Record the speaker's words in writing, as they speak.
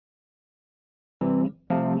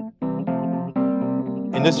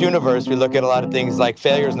in this universe, we look at a lot of things like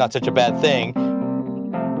failure is not such a bad thing.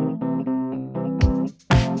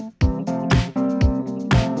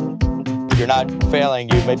 If you're not failing,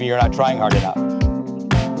 maybe you're not trying hard enough.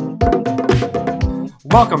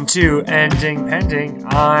 Welcome to Ending Pending.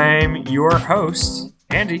 I'm your host,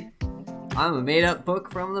 Andy. I'm a made-up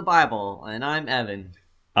book from the Bible, and I'm Evan.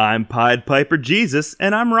 I'm Pied Piper Jesus,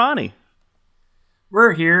 and I'm Ronnie.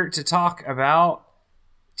 We're here to talk about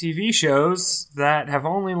TV shows that have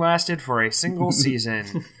only lasted for a single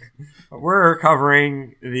season. We're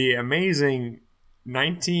covering the amazing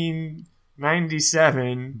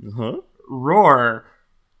 1997 Roar,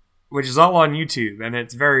 which is all on YouTube, and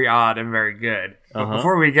it's very odd and very good. But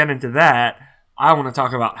before we get into that, I want to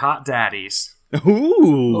talk about Hot Daddies.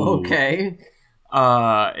 Ooh. Okay.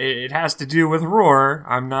 It has to do with Roar.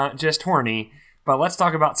 I'm not just horny, but let's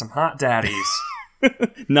talk about some Hot Daddies.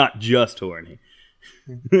 Not just horny.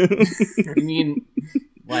 You mean,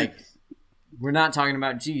 like, we're not talking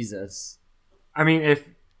about Jesus. I mean, if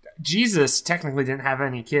Jesus technically didn't have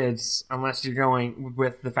any kids, unless you're going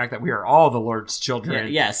with the fact that we are all the Lord's children.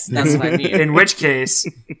 Yeah, yes, that's what I mean. In which case,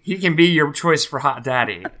 he can be your choice for Hot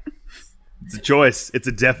Daddy. It's a choice. It's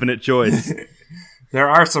a definite choice. There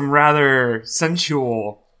are some rather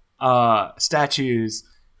sensual statues,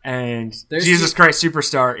 and Jesus Christ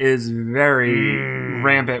Superstar is very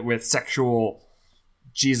rampant with sexual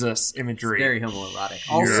Jesus imagery. It's very homoerotic.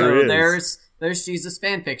 Also, there's Jesus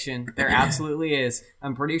fanfiction. There absolutely is.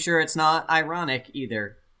 I'm pretty sure it's not ironic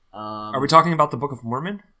either. Are we talking about the Book of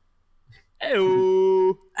Mormon?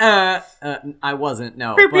 Ew. I wasn't.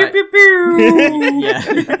 No. Pew, But, pew, pew, pew. yeah.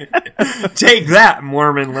 Take that,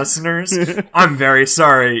 Mormon listeners. I'm very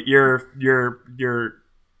sorry. Your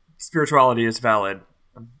spirituality is valid.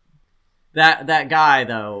 That guy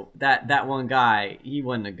though, that one guy, he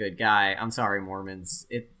wasn't a good guy. I'm sorry, Mormons.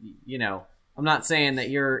 I'm not saying that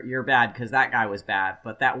you're bad because that guy was bad,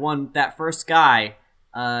 but that first guy,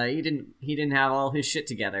 he didn't have all his shit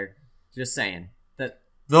together. Just saying that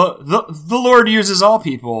the Lord uses all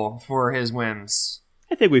people for his whims.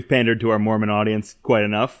 I think we've pandered to our Mormon audience quite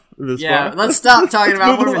enough this far. Let's stop talking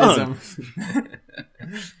about Move Mormonism.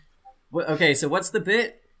 Okay, so what's the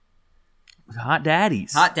bit? Hot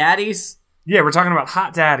Daddies. Hot Daddies? Yeah, we're talking about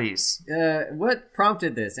Hot Daddies. What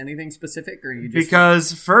prompted this? Anything specific, or you just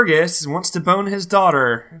Because Fergus wants to bone his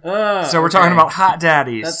daughter. So we're okay. talking about Hot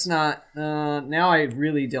Daddies. That's not. Now I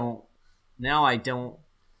really don't. Now I don't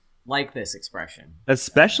like this expression.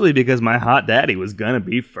 Especially because my hot daddy was gonna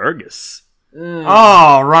be Fergus.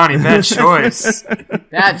 Oh, Ronnie, bad choice.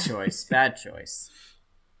 Bad choice. Bad choice.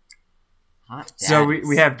 Hot Daddies. So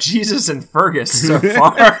we have Jesus and Fergus so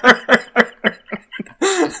far.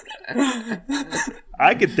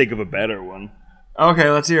 I could think of a better one. Okay,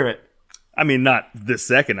 let's hear it. I mean, not this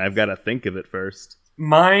second. I've got to think of it first.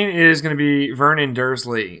 Mine is going to be Vernon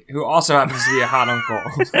Dursley, who also happens to be a hot uncle.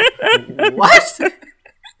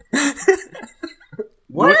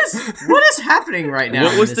 What? What is happening right now?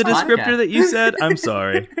 What was the in this descriptor podcast? that you said? I'm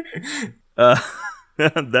sorry.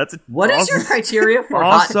 That's What is your criteria for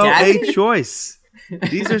hot also daddy? a choice.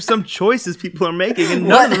 These are some choices people are making, and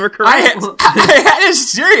none of them are correct. I had a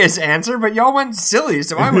serious answer, but y'all went silly,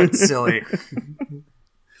 so I went silly.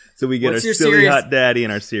 So we get What's our your silly serious- hot daddy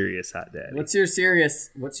and our serious hot daddy. What's your serious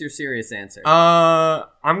answer?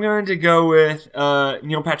 I'm going to go with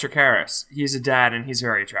Neil Patrick Harris. He's a dad, and he's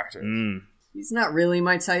very attractive. He's not really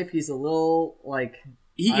my type. He's a little like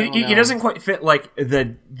He doesn't quite fit like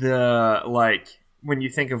the like when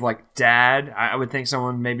you think of like dad. I would think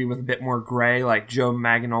someone maybe with a bit more gray, like Joe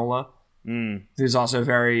Magnola, who's also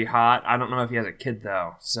very hot. I don't know if he has a kid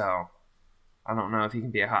though, so I don't know if he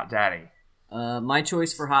can be a hot daddy. My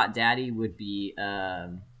choice for hot daddy would be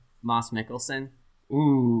Moss Mickelson.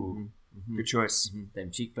 Ooh, good choice.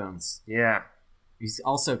 Them cheekbones. Yeah. He's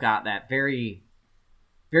also got that very,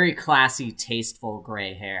 very classy, tasteful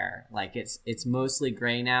gray hair. Like it's mostly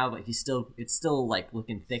gray now, but it's still like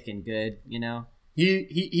looking thick and good. You know.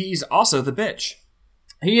 He's also the bitch.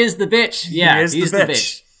 He is the bitch. Yeah, He is he's the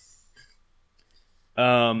bitch.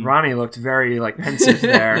 Ronnie looked very like pensive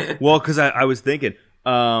there. Well, because I was thinking,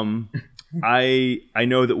 I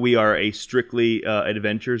know that we are a strictly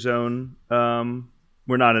Adventure Zone.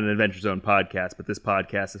 We're not an Adventure Zone podcast, but this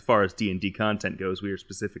podcast, as far as D&D content goes, we are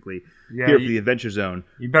specifically here for the Adventure Zone.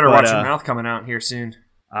 You better watch your mouth coming out here soon.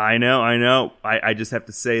 I know. I just have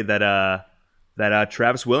to say that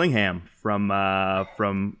Travis Willingham from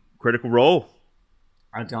Critical Role.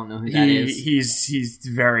 I don't know who that is. He's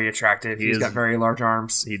very attractive. He's got very large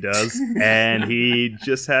arms. He does, and he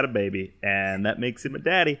just had a baby, and that makes him a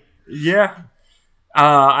daddy. Yeah.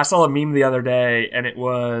 I saw a meme the other day, and it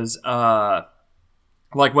was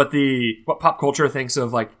like what pop culture thinks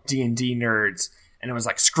of like D&D nerds, and it was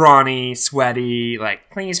like scrawny, sweaty, like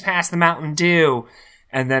please pass the Mountain Dew,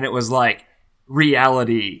 and then it was like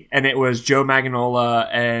reality, and it was Joe Magnola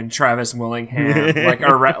and Travis Willingham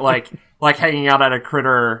like hanging out at a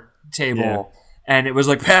critter table, and it was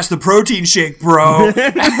like pass the protein shake, bro.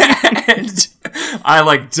 And I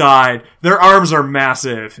like died. Their arms are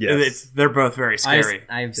massive. Yes. They're both very scary.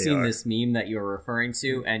 I've seen this meme that you were referring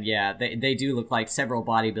to, and yeah, they do look like several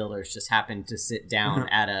bodybuilders just happened to sit down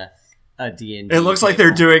at a D&D. It looks like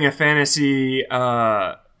they're table. doing a fantasy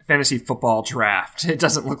football draft. It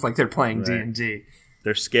doesn't look like they're playing D&D.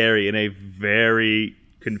 They're scary in a very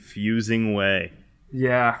confusing way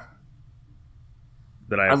Yeah.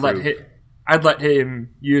 that I approve. I'd let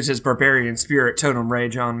him use his barbarian spirit totem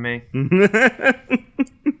rage on me.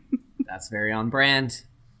 That's very on brand.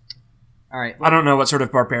 All right. I don't know what sort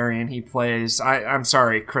of barbarian he plays. I'm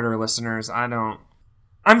sorry, critter listeners. I don't.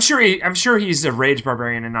 I'm sure he's a rage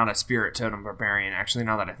barbarian and not a spirit totem barbarian. Actually,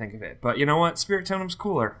 now that I think of it, but you know what? Spirit totem's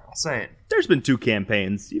cooler. I'll say it. There's been 2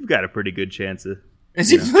 campaigns. You've got a pretty good chance of... Is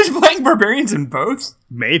he playing barbarians in both?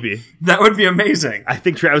 Maybe. That would be amazing. I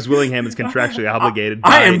think Travis Willingham is contractually obligated.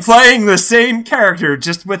 I am playing the same character,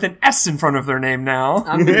 just with an S in front of their name now.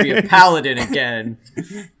 I'm going to be a paladin again.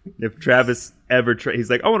 If Travis ever he's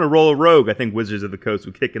like, I want to roll a rogue. I think Wizards of the Coast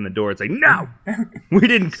would kick in the door and say, no, we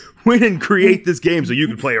didn't create this game so you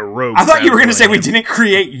could play a rogue. I thought you were going to say we didn't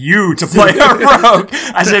create you to play a rogue,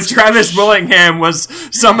 as if Travis Willingham was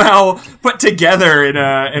somehow put together in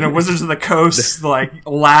a Wizards of the Coast like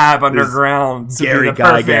lab underground. To Gary be the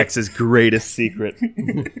perfect- Gygax's greatest secret.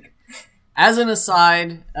 As an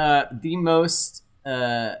aside, the most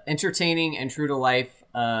entertaining and true to life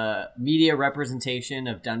media representation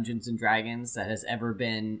of Dungeons and Dragons that has ever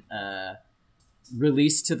been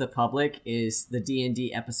released to the public is the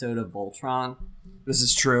D&D episode of Voltron. This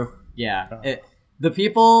is true. Yeah. The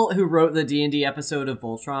people who wrote the D&D episode of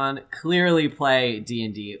Voltron clearly play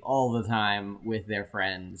D&D all the time with their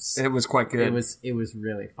friends. It was quite good. It was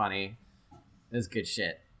really funny. It was good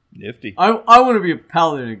shit. Nifty. I want to be a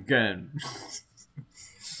paladin again.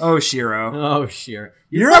 Oh, Shiro. Oh, sure.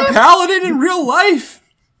 You're a paladin in real life!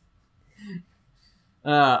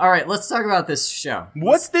 All right, let's talk about this show.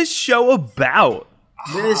 What's this show about?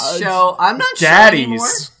 This show, I'm not Daddies. sure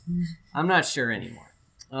anymore. I'm not sure anymore.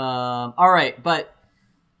 All right, but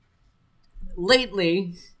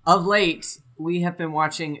of late, we have been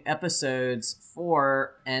watching episodes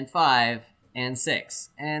 4 and 5 and 6,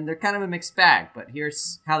 and they're kind of a mixed bag, but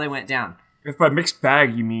here's how they went down. If by mixed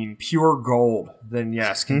bag you mean pure gold, then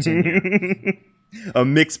yes, continue. A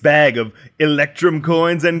mixed bag of Electrum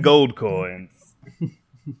coins and gold coins.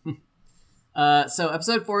 So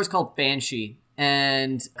episode 4 is called Banshee,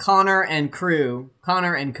 and Connor and Co,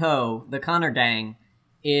 the Connor gang,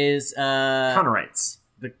 is Connorites.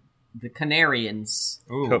 the Canarians.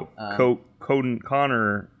 Ooh.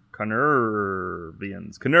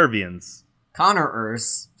 Connervians.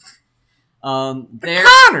 Connorers. They're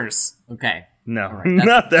Connors! okay. No, All right, that's-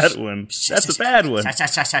 not that one. That's a bad one.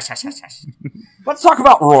 Let's talk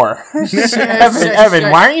about Roar.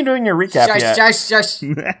 Evan, why aren't you doing your recap yet?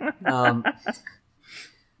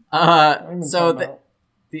 So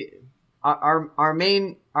our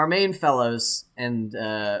main fellows and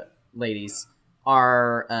ladies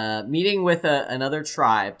are meeting with another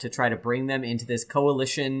tribe to try to bring them into this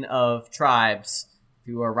coalition of tribes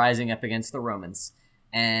who are rising up against the Romans.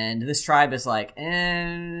 And this tribe is like,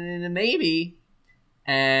 maybe.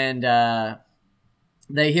 And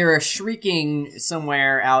they hear a shrieking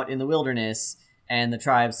somewhere out in the wilderness. And the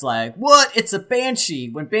tribe's like, what? It's a banshee.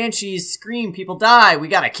 When banshees scream, people die. We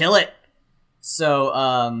gotta kill it. So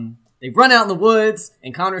they run out in the woods.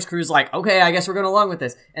 And Connor's crew's like, okay, I guess we're going along with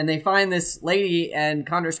this. And they find this lady. And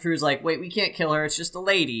Connor's crew's like, wait, we can't kill her. It's just a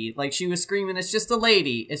lady. Like, she was screaming, it's just a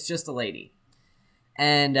lady. It's just a lady.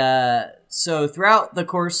 And so throughout the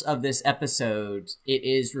course of this episode, it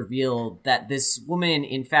is revealed that this woman,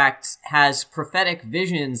 in fact, has prophetic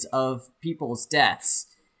visions of people's deaths.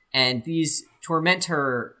 And these torment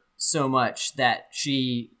her so much that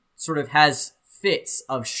she sort of has fits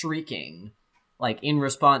of shrieking, like in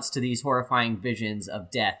response to these horrifying visions of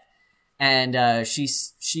death. And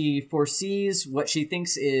she foresees what she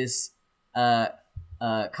thinks is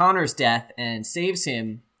Connor's death and saves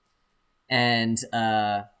him. And,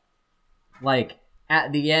 like,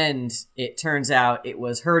 at the end, it turns out it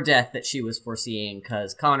was her death that she was foreseeing,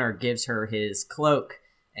 because Connor gives her his cloak,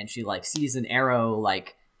 and she, like, sees an arrow,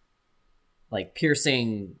 like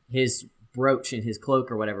piercing his brooch in his cloak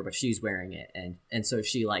or whatever, but she's wearing it. And so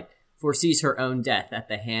she, like, foresees her own death at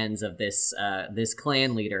the hands of this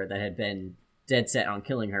clan leader that had been dead set on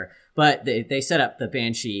killing her. But they set up the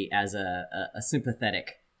Banshee as a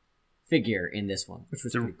sympathetic figure in this one, which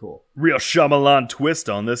was pretty cool. Real Shyamalan twist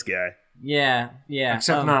on this guy. Yeah.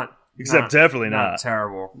 Except definitely not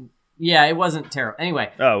terrible. Yeah, it wasn't terrible.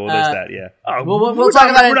 Anyway. Oh, well, there's that, yeah. Oh, we'll talk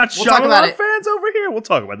about it. We're not We'll talk about Shyamalan it. fans over here. We'll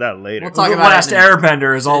talk about that later. We'll talk The about Last it in a minute.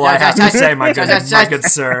 Airbender is all I have to say, my good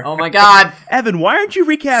sir. Oh my god. Evan, why aren't you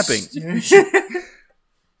recapping?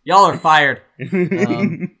 Y'all are fired.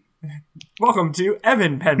 Welcome to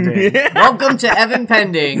Evan Pending. Welcome to Evan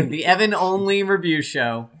Pending, the Evan only review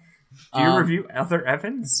show. Do you review other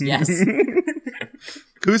Evans? Yes.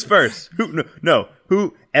 Who's first?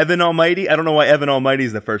 Who? Evan Almighty? I don't know why Evan Almighty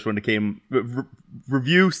is the first one to came.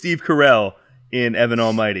 Review Steve Carell in Evan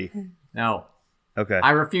Almighty. No. Okay.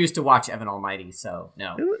 I refuse to watch Evan Almighty, so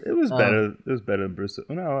no. It was better. It was better than Bruce.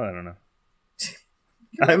 No, I don't know.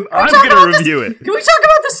 I'm gonna review it. Can we talk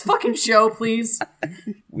about this fucking show, please?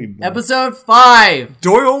 Episode 5.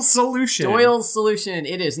 Doyle's Solution. Doyle's Solution.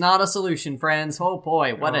 It is not a solution, friends. Oh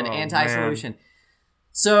boy, what an anti-solution.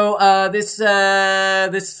 So this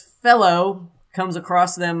fellow comes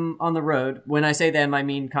across them on the road. When I say them, I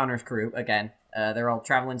mean Connor's crew. Again, they're all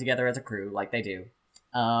traveling together as a crew, like they do.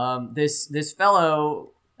 This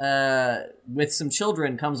fellow with some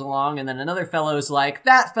children comes along, and then another fellow's like,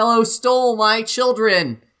 "That fellow stole my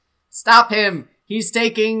children! Stop him! He's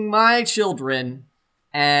taking my children!"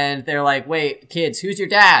 And they're like, "Wait, kids, who's your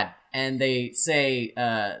dad?" And they say,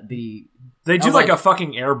 They do like a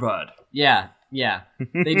fucking Airbud. Yeah.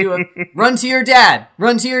 They do a run to your dad.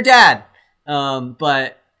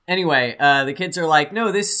 But anyway, the kids are like,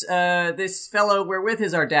 "No, this fellow we're with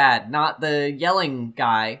is our dad, not the yelling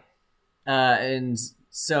guy." And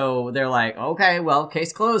so they're like, "Okay, well,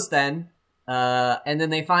 case closed then." And then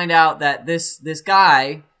they find out that this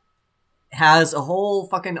guy has a whole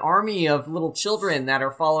fucking army of little children that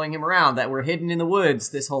are following him around that were hidden in the woods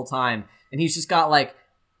this whole time, and he's just got like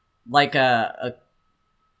a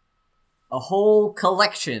whole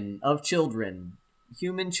collection of children,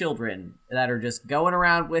 human children, that are just going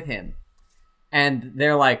around with him. And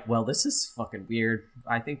they're like, "Well, this is fucking weird.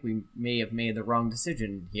 I think we may have made the wrong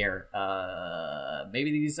decision here.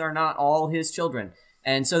 Maybe these are not all his children."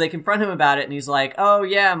 And so they confront him about it, and he's like, "Oh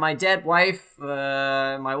yeah, my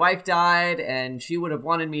wife died, and she would have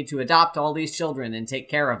wanted me to adopt all these children and take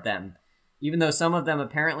care of them. Even though some of them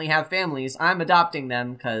apparently have families, I'm adopting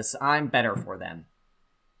them because I'm better for them."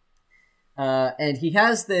 And he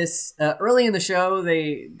has this, early in the show,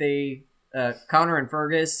 Connor and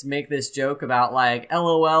Fergus make this joke about like,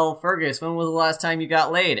 "LOL, Fergus, when was the last time you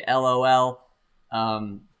got laid? LOL,"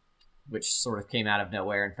 which sort of came out of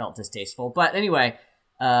nowhere and felt distasteful. But anyway,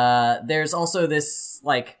 there's also this,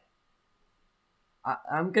 like,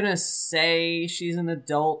 I'm gonna say she's an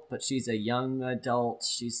adult, but she's a young adult.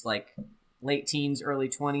 She's like late teens, early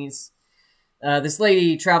 20s. This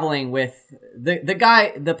lady traveling with the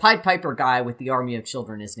guy, the Pied Piper guy with the army of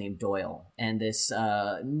children is named Doyle, and this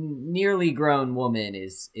nearly grown woman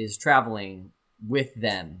is traveling with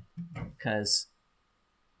them because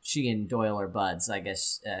she and Doyle are buds. I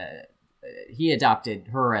guess he adopted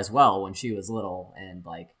her as well when she was little, and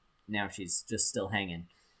like now she's just still hanging.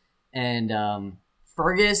 And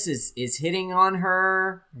Fergus is hitting on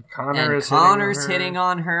her, Connor's hitting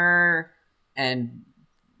on her, and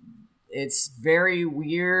it's very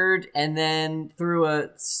weird. And then through a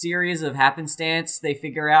series of happenstance, they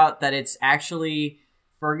figure out that it's actually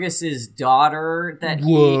Fergus's daughter that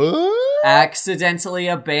he accidentally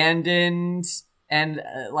abandoned and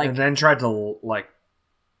and then tried to like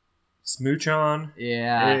smooch on.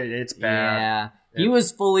 Yeah, it's bad. Yeah, he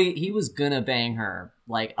was gonna bang her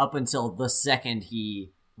like up until the second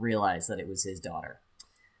he realized that it was his daughter.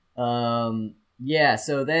 Yeah.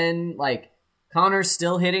 So then like Connor's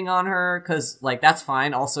still hitting on her because, like, that's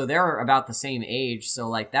fine. Also, they're about the same age, so,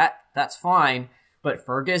 like, that's fine. But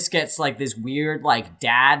Fergus gets, like, this weird, like,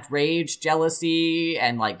 dad rage jealousy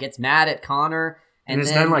and, like, gets mad at Connor. And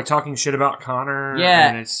is then, like, talking shit about Connor.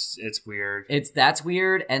 Yeah. And it's weird. That's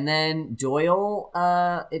weird. And then Doyle,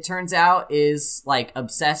 it turns out, is, like,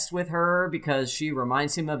 obsessed with her because she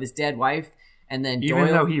reminds him of his dead wife. And then even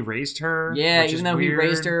though he raised her? Yeah, even though he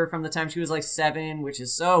raised her from the time she was, like, 7, which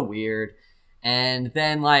is so weird. And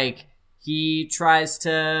then, like, he tries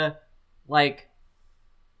to, like,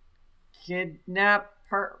 kidnap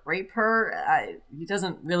her, rape her. He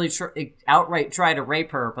doesn't really outright try to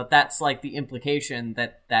rape her, but that's, like, the implication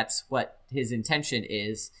that that's what his intention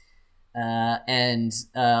is.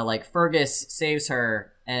 Like, Fergus saves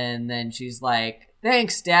her, and then she's like,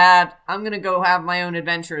 "Thanks, Dad. I'm gonna go have my own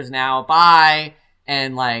adventures now. Bye."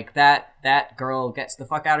 And, like, that girl gets the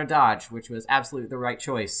fuck out of Dodge, which was absolutely the right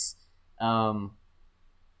choice.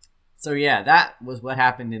 So yeah, that was what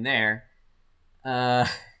happened in there.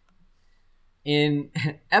 In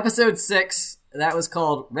episode 6, that was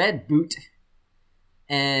called Red Boot.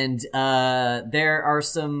 And there are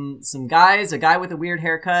some guys, a guy with a weird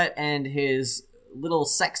haircut and his little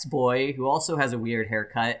sex boy who also has a weird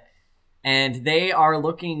haircut. And they are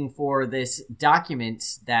looking for this document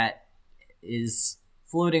that is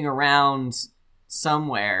floating around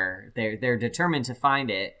somewhere. They're determined to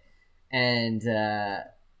find it. And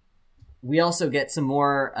we also get some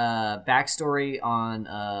more backstory on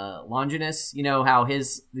Longinus. You know how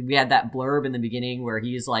we had that blurb in the beginning where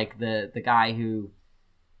he's like the guy who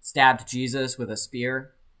stabbed Jesus with a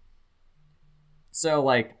spear. So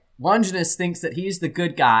like Longinus thinks that he's the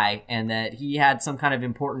good guy and that he had some kind of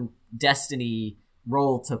important destiny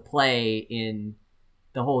role to play in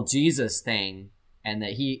the whole Jesus thing, and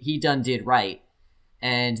that he done did right.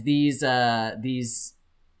 And these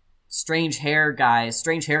strange haircut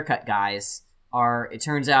guys are, it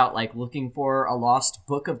turns out, like looking for a lost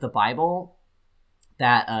book of the Bible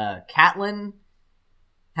that Catelyn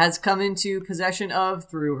has come into possession of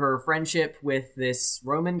through her friendship with this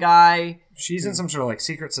Roman guy. She's in some sort of like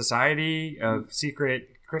secret society of secret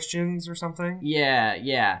Christians or something.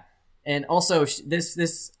 Yeah. And also,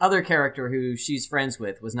 this other character who she's friends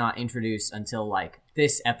with was not introduced until like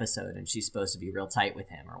this episode, and she's supposed to be real tight with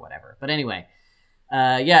him or whatever. But anyway,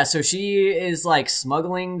 so she is like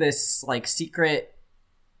smuggling this like secret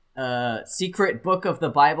book of the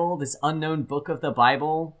Bible, this unknown book of the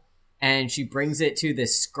Bible, and she brings it to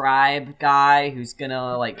this scribe guy who's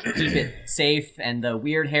gonna like keep it safe, and the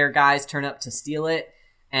weird hair guys turn up to steal it,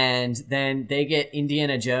 and then they get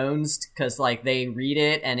Indiana Jones because like they read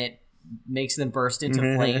it and it makes them burst into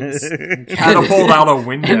flames, catapult out a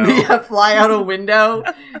window, and they fly out a window,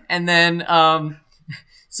 and then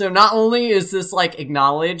so not only is this like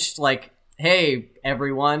acknowledged, like, hey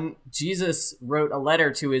everyone, Jesus wrote a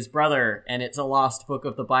letter to his brother and it's a lost book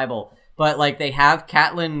of the Bible, but like they have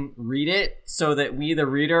Catelyn read it so that we the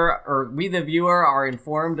reader, or we the viewer, are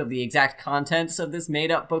informed of the exact contents of this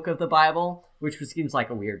made up book of the Bible, which seems like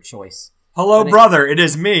a weird choice. Hello, brother. It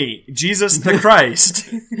is me, Jesus the Christ.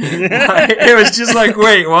 It was just like,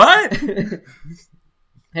 wait, what?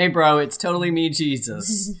 Hey, bro, it's totally me,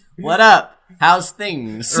 Jesus. What up? How's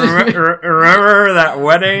things? Remember that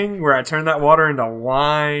wedding where I turned that water into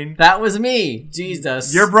wine? That was me,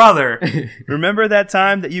 Jesus. Your brother. Remember that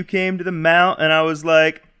time that you came to the mount and I was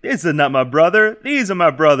like, this is not my brother. These are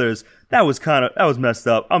my brothers. That was messed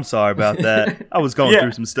up. I'm sorry about that. I was going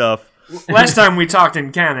through some stuff. Last time we talked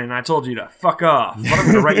in canon, I told you to fuck off, but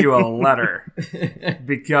I'm going to write you a letter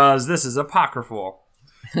because this is apocryphal.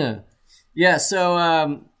 Yeah, so,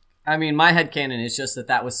 I mean, my headcanon is just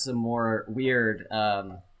that was some more weird,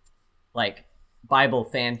 like, Bible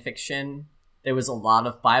fan fiction. There was a lot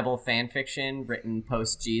of Bible fan fiction written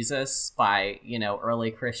post-Jesus by,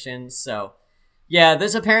 early Christians, so... Yeah,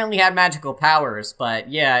 this apparently had magical powers,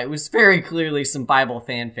 but yeah, it was very clearly some Bible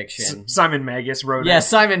fan fiction. Simon Magus wrote it. Yeah,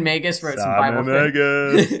 Simon Magus wrote some Bible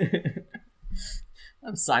fan.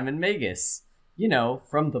 I'm Simon Magus.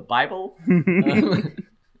 From the Bible.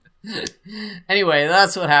 Anyway,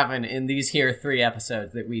 that's what happened in these here 3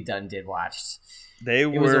 episodes that we did watched.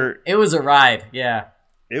 It was a ride, yeah.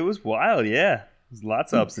 It was wild, yeah. There's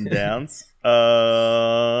lots of ups and downs.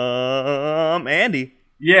 Andy.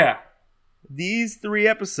 Yeah. These 3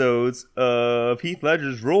 episodes of Heath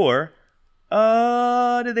Ledger's Roar,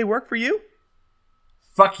 did they work for you?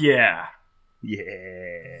 Fuck yeah.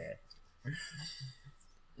 Yeah.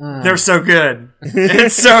 They're so good.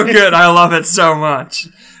 It's so good. I love it so much.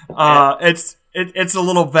 It's a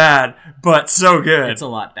little bad, but so good. It's a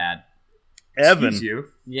lot bad. Evan. Excuse you.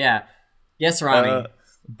 Yeah. Yes, Ronnie.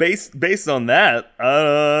 Based on that,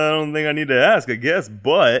 I don't think I need to ask, I guess,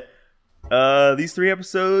 but... these 3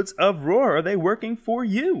 episodes of Roar, are they working for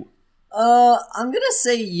you? I'm gonna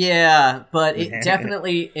say yeah, but it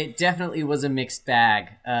definitely was a mixed bag.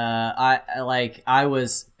 I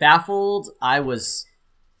was baffled. I was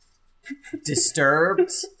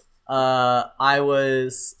disturbed. I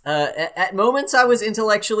was at moments I was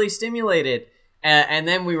intellectually stimulated, and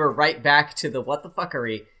then we were right back to the what the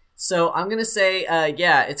fuckery. So I'm gonna say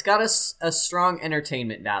yeah, it's got a strong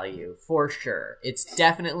entertainment value for sure. It's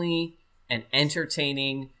definitely an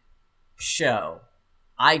entertaining show.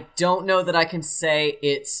 I don't know that I can say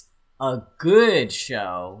it's a good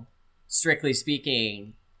show, strictly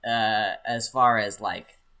speaking, as far as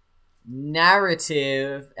like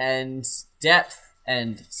narrative and depth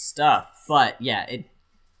and stuff. But yeah,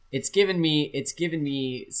 it's given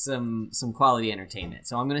me some quality entertainment.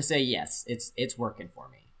 So I'm gonna say yes, it's working for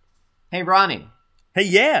me. Hey Ronnie. Hey,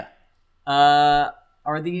 yeah.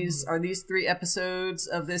 Are these 3 episodes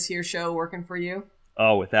of this here show working for you?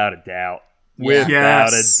 Oh, without a doubt. Yeah.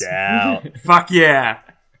 Without Yes. a doubt. Fuck yeah.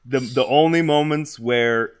 The only moments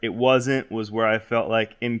where it wasn't was where I felt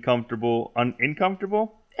like uncomfortable.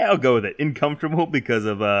 Yeah, I'll go with it. Uncomfortable because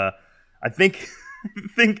of I think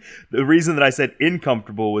the reason that I said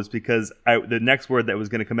uncomfortable was because the next word that was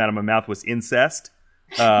going to come out of my mouth was incest.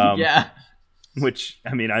 Yeah. Which,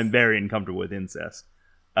 I mean, I'm very uncomfortable with incest.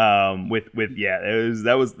 That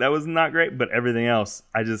was not great, but everything else,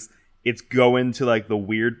 it's going to like the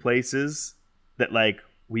weird places that like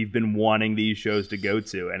we've been wanting these shows to go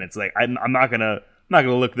to, and it's like I'm not gonna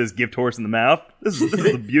look this gift horse in the mouth. This is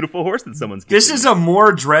a beautiful horse that someone's giving. This is a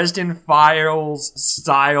more Dresden Files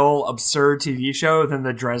style absurd TV show than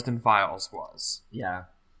the Dresden Files was. Yeah.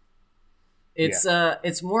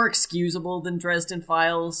 It's more excusable than Dresden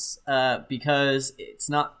Files because it's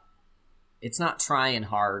not trying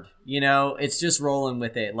hard, you know. It's just rolling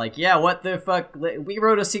with it. Like, yeah, what the fuck? We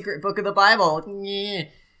wrote a secret book of the Bible.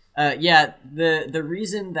 The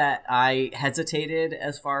reason that I hesitated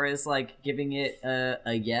as far as like giving it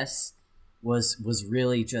a yes was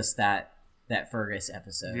really just that Fergus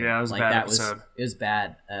episode. Yeah, it was a bad episode. It was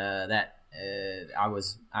bad.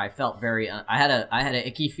 I felt very. I had an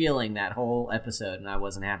icky feeling that whole episode, and I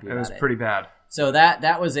wasn't happy about it. It was pretty bad. So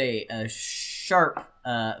that was a sharp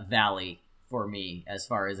valley for me as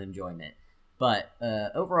far as enjoyment, but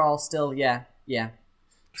overall, still, yeah.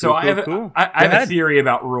 So I have a theory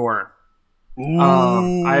about Roar.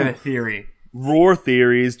 Ooh. I have a theory. Roar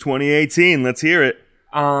Theories 2018. Let's hear it.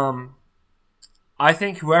 I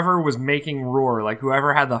think whoever was making Roar, like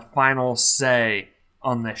whoever had the final say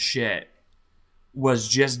on this shit, was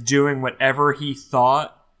just doing whatever he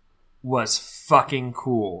thought was fucking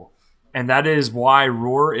cool. And that is why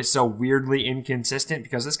Roar is so weirdly inconsistent,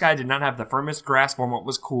 because this guy did not have the firmest grasp on what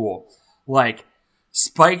was cool. Like,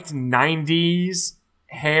 spiked 90s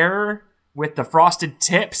hair with the frosted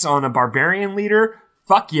tips on a barbarian leader.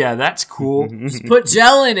 Fuck yeah, that's cool. Just put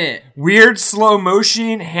gel in it. Weird slow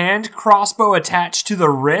motion hand crossbow attached to the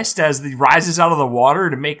wrist as he rises out of the water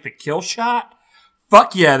to make the kill shot.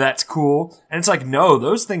 Fuck yeah, that's cool. And it's like, no,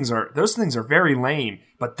 those things are very lame.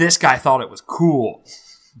 But this guy thought it was cool.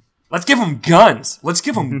 Let's give him guns.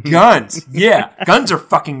 Yeah, guns are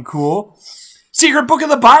fucking cool. Secret Book of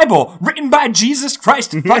the Bible, written by Jesus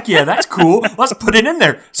Christ. Fuck yeah, that's cool. Let's put it in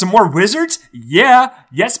there. Some more wizards? Yeah.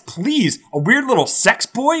 Yes, please. A weird little sex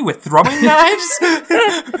boy with throwing knives?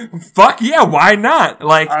 Fuck yeah, why not?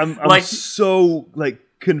 I'm so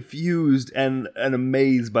confused and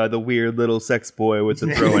amazed by the weird little sex boy with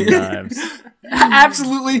the throwing knives.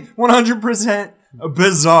 Absolutely 100%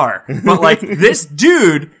 bizarre. But this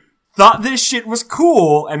dude thought this shit was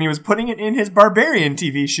cool, and he was putting it in his Barbarian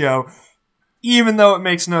TV show, even though it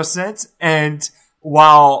makes no sense. And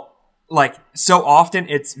while, so often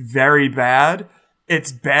it's very bad,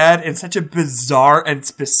 it's bad in such a bizarre and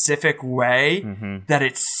specific way that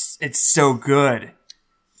it's so good.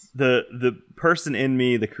 The person in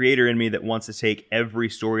me, the creator in me that wants to take every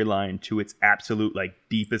storyline to its absolute,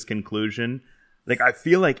 deepest conclusion, I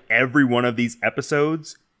feel like every one of these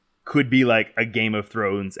episodes could be a Game of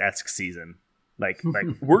Thrones-esque season.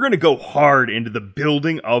 We're going to go hard into the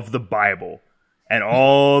building of the Bible. And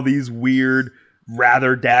all these weird,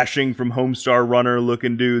 rather dashing from Homestar Runner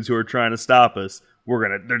looking dudes who are trying to stop us.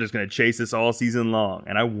 They're just gonna chase us all season long.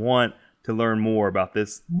 And I want to learn more about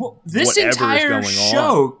this. Well, this entire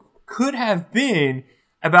show could have been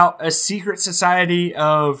about a secret society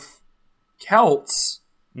of Celts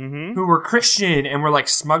who were Christian and were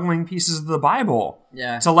smuggling pieces of the Bible.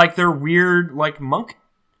 Yeah. To their weird monk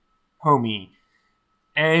homie.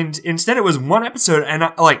 And instead it was one episode, and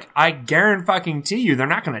I guarantee you they're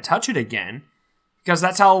not going to touch it again, because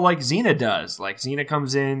that's how Xena does. Xena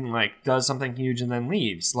comes in, does something huge and then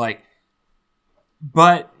leaves.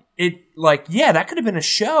 But it that could have been a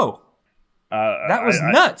show. That was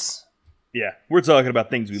nuts. Yeah, we're talking about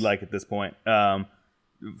things we like at this point.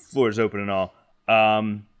 Floor's open and all.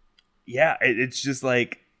 It's just the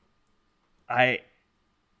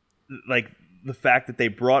fact that they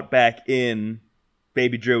brought back in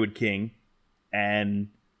Baby Druid King, and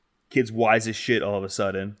kid's wise as shit all of a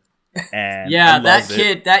sudden. And yeah,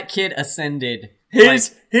 that kid ascended.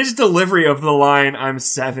 His delivery of the line "I'm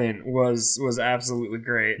 7" was absolutely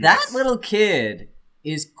great. That little kid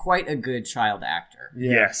is quite a good child actor.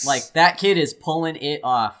 Yes. That kid is pulling it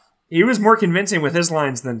off. He was more convincing with his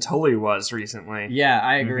lines than Tully was recently. Yeah,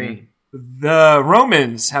 I agree. The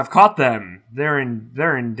Romans have caught them. They're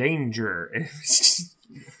in danger.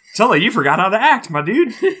 Tully, you forgot how to act, my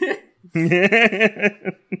dude.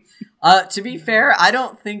 To be fair, I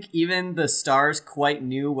don't think even the stars quite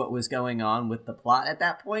knew what was going on with the plot at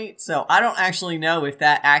that point. So I don't actually know if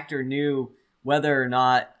that actor knew whether or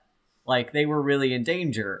not, like, they were really in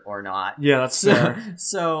danger or not. Yeah, that's fair.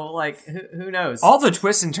 So, like, who knows? All the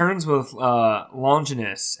twists and turns with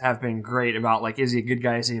Longinus have been great about, like, is he a good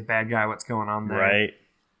guy, is he a bad guy, what's going on there.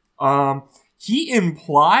 Right. He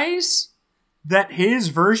implies that his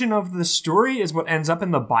version of the story is what ends up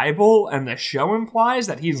in the Bible, and the show implies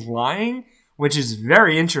that he's lying, which is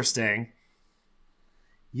very interesting.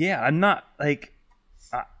 Yeah, I'm not, like...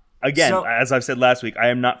 Again, as I've said last week, I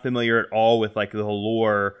am not familiar at all with, like, the whole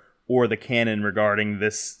lore or the canon regarding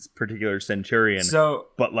this particular centurion.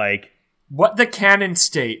 But, like... What the canon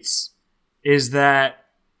states is that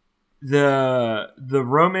the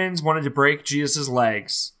Romans wanted to break Jesus'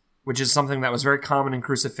 legs, which is something that was very common in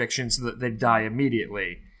crucifixion, so that they'd die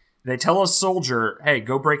immediately. They tell a soldier, hey,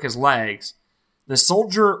 go break his legs. The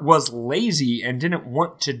soldier was lazy and didn't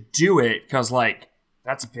want to do it because, like,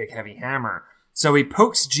 that's a big, heavy hammer. So he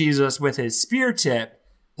pokes Jesus with his spear tip.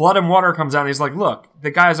 Blood and water comes out, and he's like, look,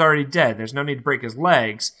 the guy's already dead. There's no need to break his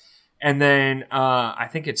legs. And then I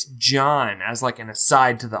think it's John, as like an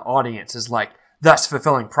aside to the audience, is like, thus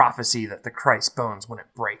fulfilling prophecy that the Christ's bones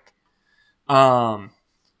wouldn't break.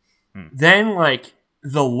 Then, like,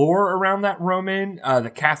 the lore around that Roman, the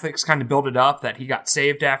Catholics kind of build it up that he got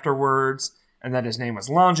saved afterwards, and that his name was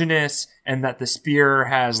Longinus, and that the spear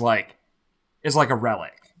is like a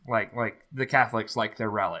relic. Like the Catholics like their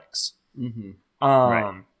relics. Mm-hmm.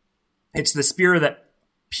 Right. It's the spear that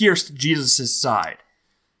pierced Jesus' side.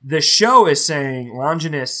 The show is saying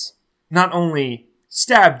Longinus not only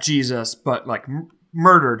stabbed Jesus, but, like,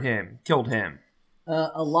 murdered him, killed him.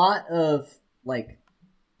 A lot of, like,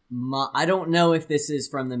 I don't know if this is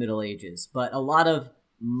from the Middle Ages, but a lot of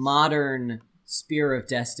modern Spear of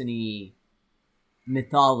Destiny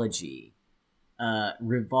mythology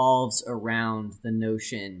revolves around the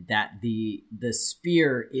notion that the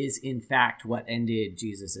spear is in fact what ended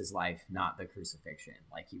Jesus's life, not the crucifixion.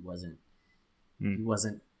 Like, he wasn't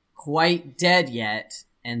quite dead yet,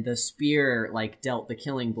 and the spear, like, dealt the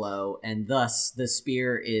killing blow, and thus the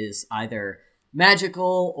spear is either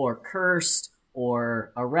magical or cursed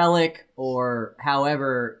or a relic, or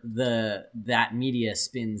however that media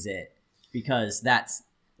spins it, because that's,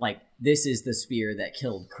 like, this is the spear that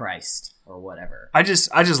killed Christ, or whatever. I just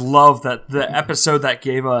love that the episode that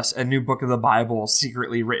gave us a new book of the Bible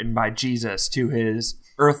secretly written by Jesus to his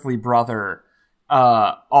earthly brother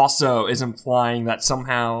also is implying that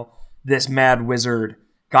somehow this mad wizard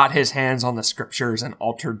got his hands on the scriptures and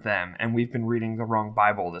altered them, and we've been reading the wrong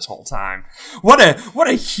Bible this whole time. What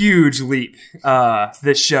a huge leap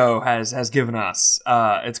this show has given us.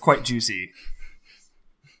 It's quite juicy.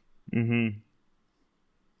 Mm-hmm.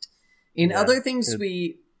 In other things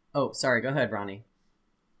oh, sorry, go ahead, Ronnie.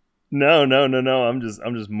 No. I'm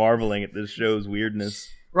just marveling at this show's weirdness.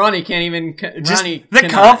 Ronnie can't even... The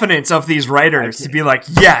confidence of these writers to be like,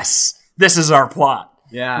 yes, this is our plot.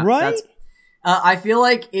 Yeah. Right? I feel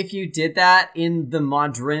like if you did that in the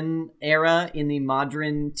modern era, in the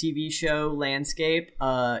modern TV show landscape,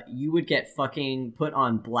 you would get fucking put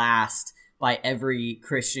on blast by every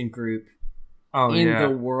Christian group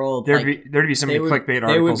the world. There'd be so many clickbait articles about it.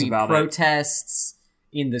 There would be protests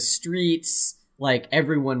in the streets. Like,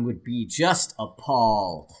 everyone would be just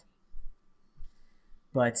appalled.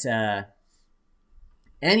 But,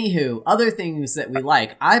 anywho, other things that we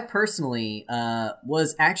like. I personally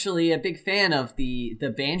was actually a big fan of the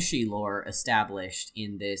Banshee lore established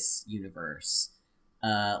in this universe.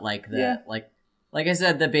 Like I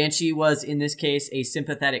said, the Banshee was, in this case, a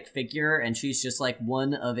sympathetic figure, and she's just like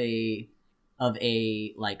one of a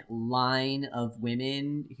like line of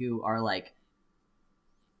women who are, like,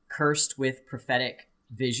 cursed with prophetic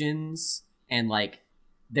visions, and, like,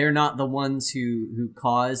 they're not the ones who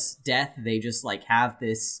cause death. They just, like, have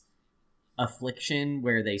this affliction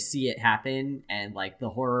where they see it happen, and, like, the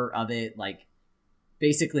horror of it, like,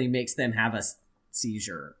 basically makes them have a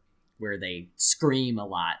seizure where they scream a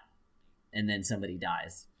lot and then somebody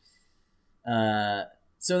dies.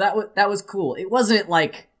 So that was cool. It wasn't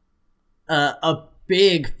like a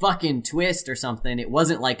big fucking twist or something. It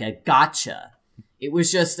wasn't like a gotcha. It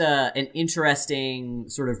was just an interesting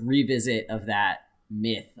sort of revisit of that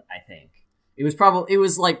myth, I think. It was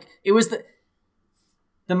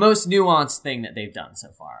the most nuanced thing that they've done so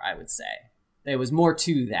far, I would say. There was more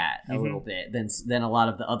to that a little bit than a lot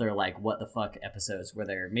of the other, like, what the fuck episodes where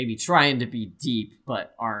they're maybe trying to be deep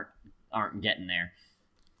but aren't getting there.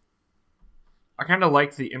 I kind of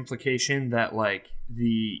like the implication that, like,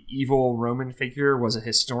 the evil Roman figure was a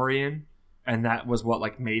historian and that was what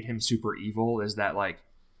like made him super evil. Is that like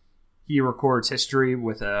he records history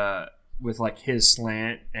with like his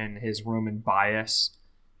slant and his Roman bias,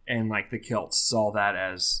 and like the Celts saw that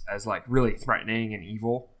as like really threatening and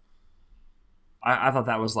evil. I thought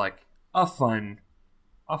that was like a fun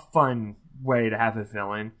way to have a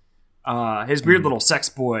villain. His weird little sex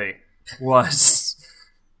boy was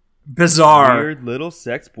bizarre. Weird little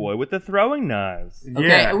sex boy with the throwing knives. Okay,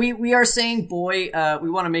 Yeah. we are saying boy. We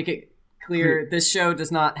want to make it clear this show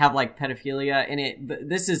does not have like pedophilia in it.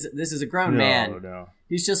 This is a grown man. No.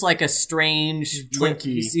 He's just like a strange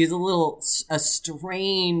Twinkie. He's a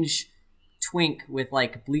strange twink with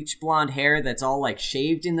like bleach blonde hair that's all like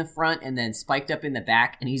shaved in the front and then spiked up in the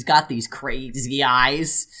back, and he's got these crazy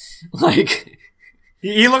eyes. Like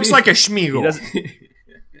He looks like a Schmeagol. He doesn't-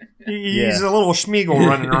 He's a little Schmeagol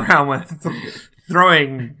running around with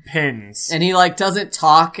throwing pins. and he like doesn't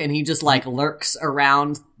talk, and he just like lurks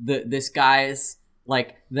around this guy's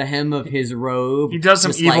like the hem of his robe. He does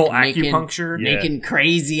some just, evil like, acupuncture. Yeah. making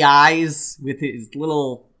crazy eyes with his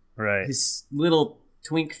little Right.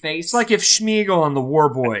 twink face. It's like if Schmeagol and the War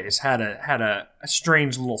Boys had a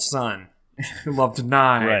strange little son who loved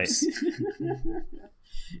knives. Right.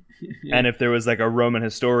 And if there was like a Roman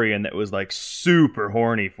historian that was like super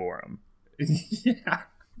horny for him. Yeah.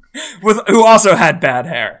 Who also had bad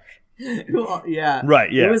hair. yeah.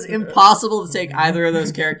 Right, yeah. It was impossible to take either of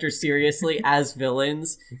those characters seriously as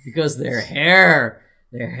villains because their hair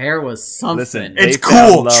was something. Listen, It's they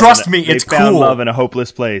found cool. love Trust in a- me, it's they found cool. love in a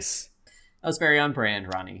hopeless place. That was very on brand,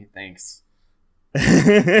 Ronnie. Thanks.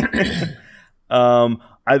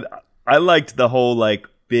 I liked the whole like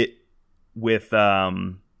bit with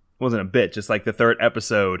wasn't a bit, just like the third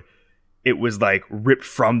episode. It was like ripped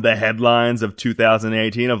from the headlines of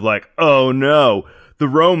 2018 of like, oh no, the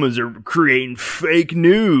Romans are creating fake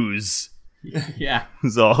news. Yeah.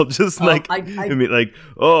 It's all just like I mean, like,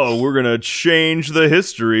 oh, we're gonna change the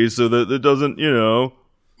history so that it doesn't,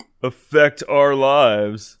 affect our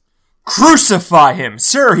lives. Crucify him!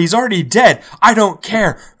 Sir, he's already dead. I don't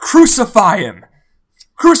care. Crucify him!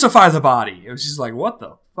 Crucify the body! It was just like, what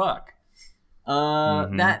the fuck?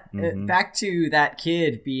 Back to that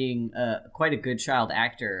kid being quite a good child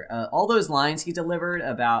actor. All those lines he delivered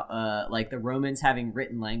about like the Romans having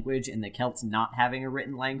written language and the Celts not having a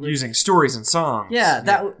written language. Using stories and songs. Yeah,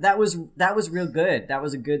 that was real good. That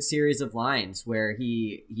was a good series of lines where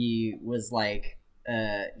he was like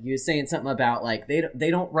he was saying something about like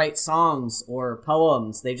they don't write songs or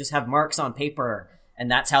poems. They just have marks on paper, and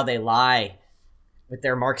that's how they lie with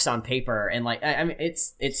their marks on paper. And like I mean,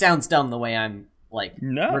 it sounds dumb the way I'm like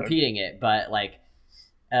repeating it, but like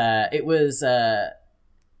it was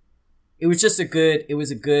just a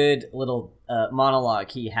good little monologue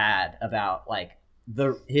he had about like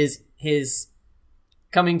his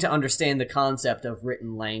coming to understand the concept of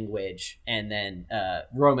written language, and then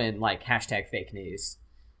Roman like #fake news.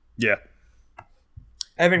 Yeah.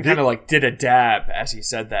 Evan kind of like did a dab as he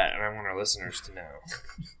said that, and I want our listeners to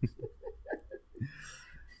know.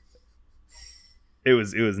 It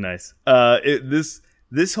was nice.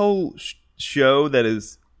 This whole show that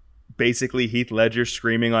is basically Heath Ledger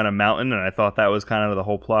screaming on a mountain, and I thought that was kind of the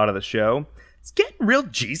whole plot of the show. It's getting real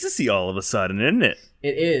Jesus-y all of a sudden, isn't it?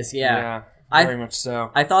 It is, yeah. Very much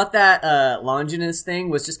so. I thought that Longinus thing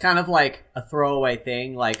was just kind of like a throwaway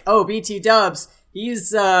thing, like, oh, BT Dubs,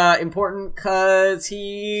 he's important because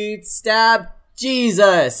he stabbed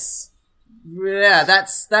Jesus. Yeah,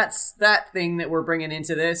 that's that thing that we're bringing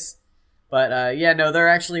into this. But yeah, no, they're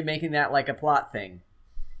actually making that like a plot thing.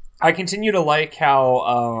 I continue to like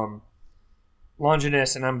how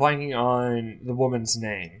Longinus, and I'm blanking on the woman's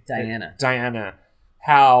name. Diana.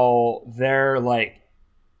 How they're like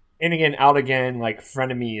in again, out again, like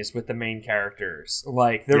frenemies with the main characters.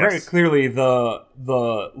 Like they're very clearly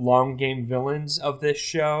the long game villains of this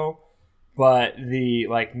show, but the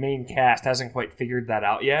like main cast hasn't quite figured that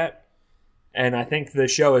out yet. And I think the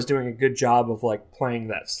show is doing a good job of like playing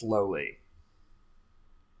that slowly.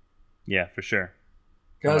 Yeah, for sure.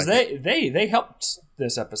 Because they helped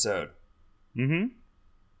this episode. Mm-hmm.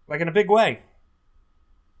 Like in a big way.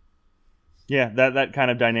 Yeah, that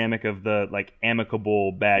kind of dynamic of the like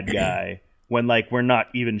amicable bad guy when like we're not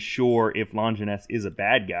even sure if Longinus is a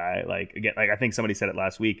bad guy. Like again, like I think somebody said it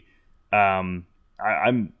last week.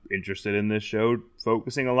 I'm interested in this show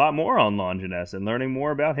focusing a lot more on Longinus and learning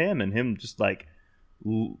more about him, and him just like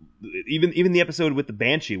even the episode with the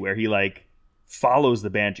Banshee where he like follows the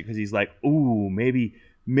Banshee because he's like, ooh,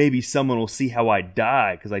 maybe someone will see how I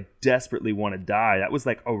die because I desperately want to die. That was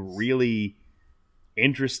like a really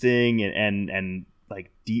interesting and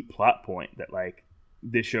like deep plot point that like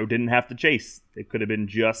this show didn't have to chase. It could have been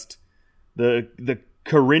just the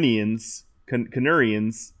Canurians,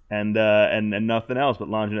 and nothing else. But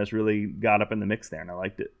Longinus really got up in the mix there, and I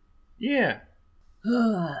liked it. Yeah. Do you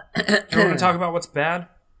want to talk about what's bad?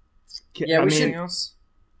 Yeah, we Anything should. else?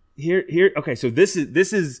 Here. Okay, so this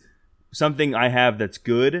is something I have that's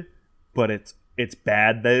good, but it's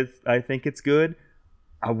bad that I think it's good.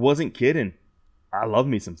 I wasn't kidding. I love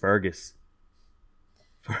me some Fergus.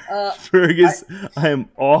 Fergus, I am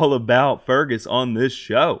all about Fergus on this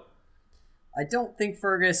show. I don't think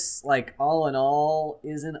Fergus, like, all in all,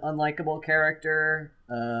 is an unlikable character.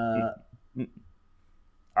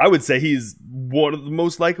 I would say he's one of the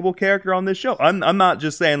most likable character on this show. I'm not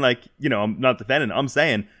just saying, like, I'm not defending. I'm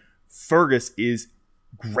saying Fergus is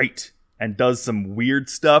great and does some weird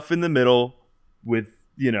stuff in the middle with,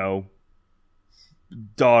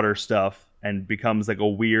 daughter stuff and becomes like a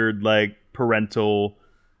weird, like, parental,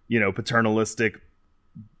 paternalistic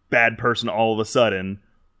bad person all of a sudden.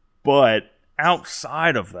 But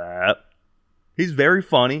outside of that, he's very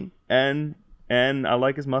funny and I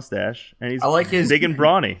like his mustache, and he's big and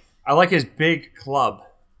brawny. I like his big club.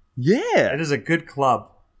 Yeah. It is a good club.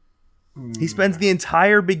 He spends the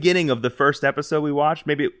entire beginning of the first episode we watched,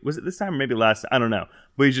 maybe was it this time or maybe last, I don't know,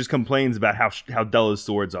 but he just complains about how dull his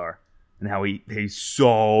swords are and how he's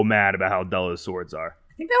so mad about how dull his swords are.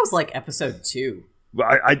 I think that was like episode 2.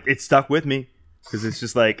 Well, it stuck with me because it's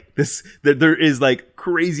just like there is like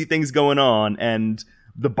crazy things going on, and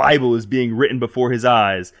the Bible is being written before his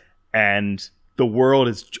eyes, and the world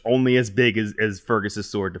is only as big as Fergus's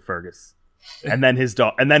sword to Fergus, and then his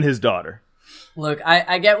daughter. Look,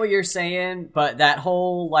 I get what you're saying, but that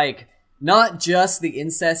whole, like, not just the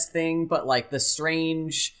incest thing, but like the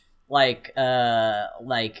strange, like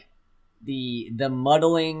the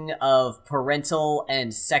muddling of parental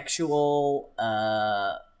and sexual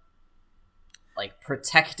like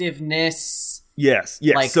protectiveness. Yes.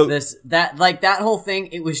 Like so that whole thing,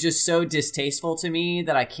 it was just so distasteful to me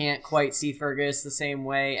that I can't quite see Fergus the same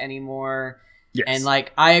way anymore. yes. And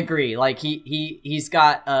like I agree, like he's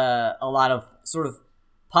got a lot of sort of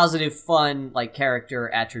positive, fun, like, character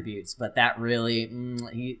attributes, but that really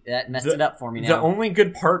that messed it up for me now. The only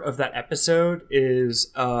good part of that episode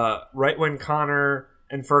is right when Connor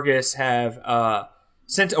and Fergus have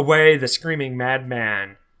sent away the screaming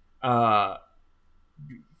madman, freaking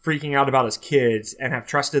out about his kids, and have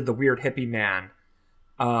trusted the weird hippie man.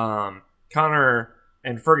 Connor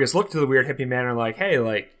and Fergus look to the weird hippie man and are like, "Hey,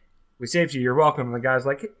 like, we saved you. You're welcome." And the guy's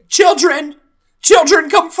like, "Children,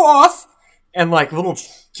 come forth!" And, like, little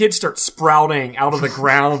kids start sprouting out of the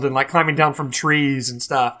ground and, like, climbing down from trees and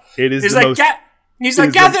stuff. It is He's the like, most.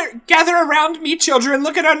 gather around me, children.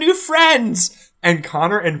 Look at our new friends. And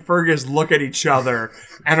Connor and Fergus look at each other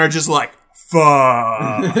and are just like,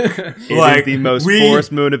 fuck. It is the most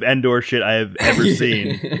Forest Moon of Endor shit I have ever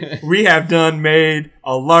seen. We have made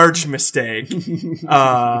a large mistake.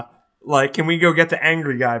 Like, can we go get the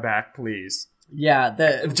angry guy back, please?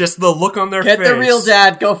 Yeah, just the look on their face. Get the real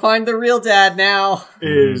dad. Go find the real dad now.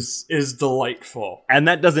 Is delightful. And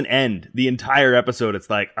that doesn't end. The entire episode, it's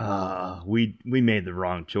like, we made the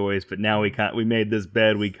wrong choice, but now we made this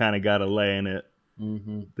bed. We kind of got to lay in it.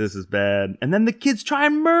 Mm-hmm. This is bad. And then the kids try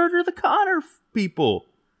and murder the Connor people.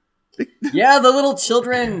 Yeah, the little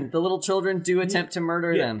children do attempt to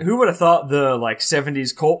murder them. Who would have thought the, like,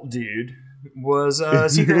 70s cult dude was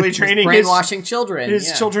secretly training brainwashing children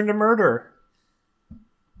children to murder?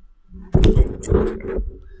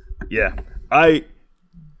 Yeah, I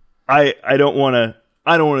don't want to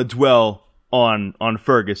dwell on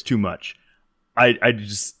Fergus too much. I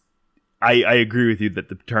agree with you that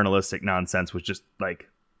the paternalistic nonsense was just, like,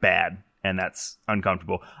 bad, and that's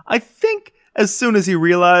uncomfortable. I think as soon as he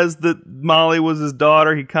realized that Molly was his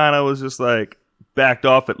daughter, he kind of was just like backed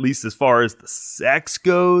off, at least as far as the sex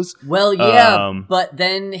goes. Well, yeah, but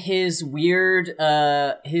then his weird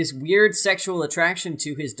sexual attraction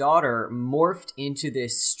to his daughter morphed into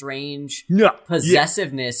this strange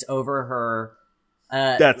possessiveness over her.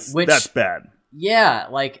 That's bad. Yeah,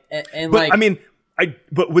 like, and but, like, I mean,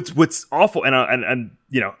 but what's awful, and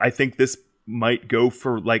I think this might go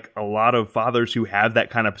for, like, a lot of fathers who have that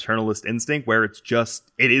kind of paternalist instinct, where it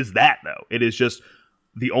is that, though. It is just,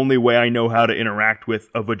 the only way I know how to interact with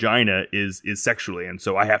a vagina is sexually, and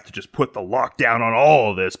so I have to just put the lockdown on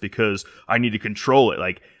all of this because I need to control it.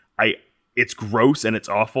 Like, it's gross and it's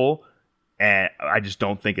awful, and I just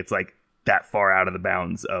don't think it's, like, that far out of the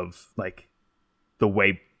bounds of, like, the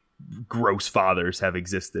way gross fathers have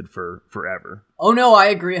existed for forever. Oh no, I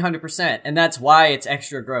agree 100%, and that's why it's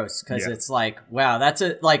extra gross, because it's like, wow,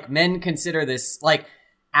 men consider this, like,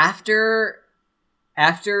 after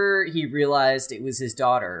he realized it was his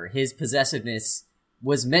daughter, his possessiveness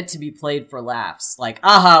was meant to be played for laughs. Like,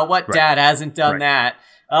 what Right. dad hasn't done Right. that?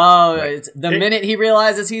 Oh, Right. it's the minute he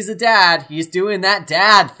realizes he's a dad, he's doing that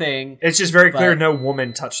dad thing. It's just very clear But- no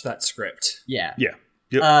woman touched that script. Yeah. Yeah.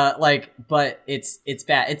 Yep. But it's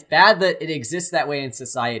bad. It's bad that it exists that way in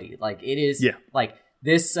society. Like it is. Yeah. Like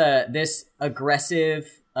this aggressive,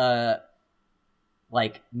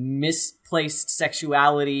 like misplaced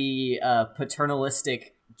sexuality,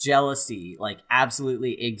 paternalistic jealousy, like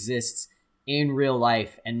absolutely exists in real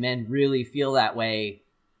life, and men really feel that way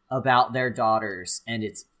about their daughters, and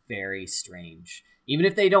it's very strange. Even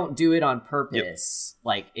if they don't do it on purpose,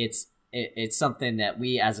 like it's something that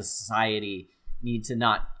we as a society need to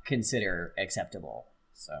not consider acceptable.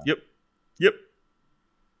 So Yep.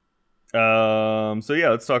 So yeah,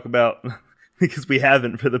 let's talk about because we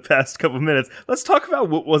haven't for the past couple minutes. Let's talk about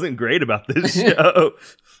what wasn't great about this show.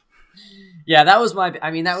 yeah, that was my.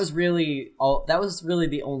 I mean, that was really all. That was really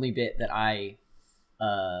the only bit that I,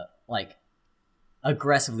 like,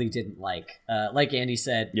 aggressively didn't like. Like Andy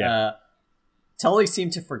said, Yeah. Tully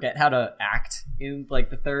seemed to forget how to act in like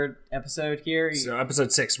the third episode here. So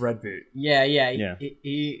episode 6, Red Boot. Yeah. Yeah.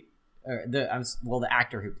 The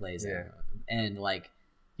actor who plays Yeah. it, and like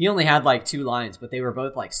he only had like 2 lines, but they were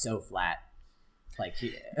both like so flat. Like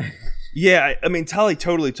Yeah, I mean, Tali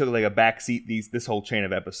totally took like a backseat this whole chain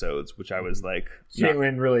of episodes, which I was like, not-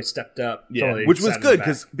 Caitlin really stepped up. yeah, Totally which was sat in the good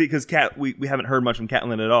back. because Cat we haven't heard much from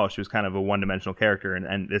Catelyn at all. She was kind of a one-dimensional character,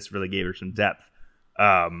 and this really gave her some depth.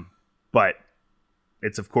 But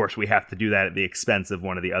it's of course we have to do that at the expense of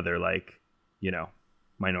one of the other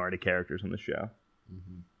minority characters in the show.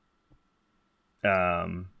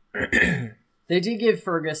 They did give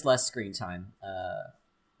Fergus less screen time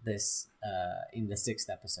this in the 6th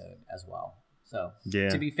episode as well. So Yeah.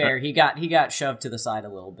 to be fair, he got shoved to the side a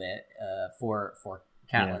little bit for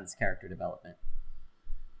Catelyn's character development.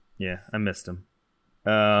 Yeah, I missed him.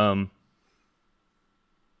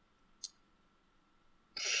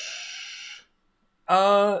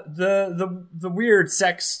 The weird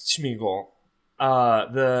sex schmeagle.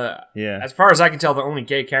 Yeah. As far as I can tell, the only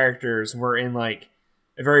gay characters were in like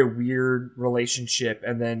a very weird relationship,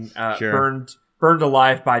 and then Sure. burned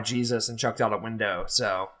alive by Jesus and chucked out a window.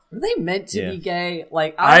 So Were they meant to Yeah. be gay?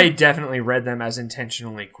 Like I definitely read them as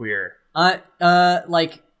intentionally queer.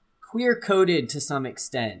 like queer coded to some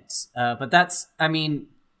extent. But that's, I mean,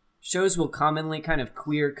 shows will commonly kind of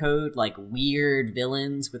queer code like weird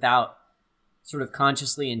villains without sort of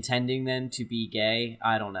consciously intending them to be gay.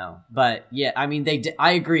 I don't know, but yeah, I mean,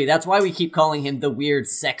 I agree. That's why we keep calling him the weird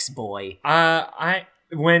sex boy.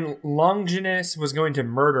 When Longinus was going to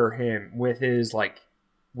murder him with his like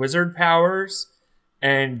wizard powers,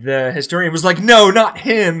 and the historian was like, "No, not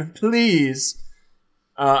him, please."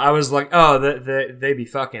 I was like, "Oh, they be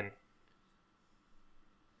fucking."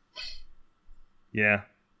 Yeah.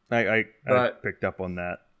 I But- picked up on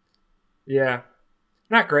that. Yeah,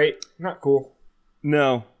 not great, not cool.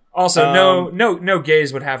 No. Also, no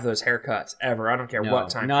gays would have those haircuts ever. I don't care what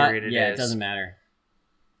time period it is. Yeah, it doesn't matter.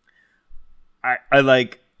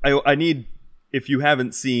 I need, if you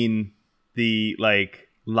haven't seen the like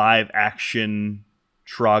live action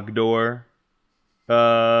Trogdor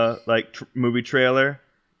movie trailer,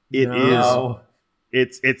 it is No.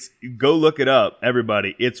 it's go look it up,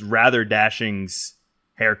 everybody. It's Rather Dashing's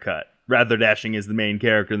haircut. Rather Dashing is the main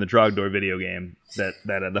character in the Trogdor video game that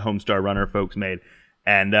the Homestar Runner folks made,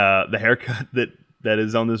 and the haircut that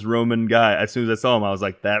is on this Roman guy. As soon as I saw him, I was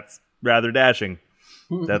like, "That's Rather Dashing.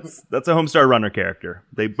 That's a Homestar Runner character."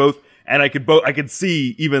 They both, and I could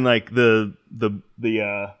see even like the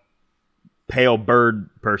pale bird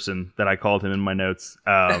person that I called him in my notes.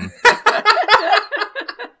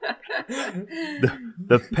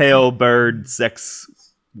 The pale bird sex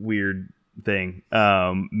weird thing,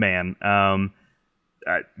 man. I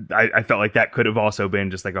felt like that could have also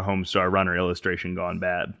been just like a Homestar Runner illustration gone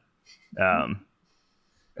bad.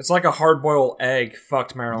 It's like a hard-boiled egg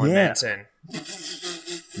fucked Marilyn Yeah. Manson.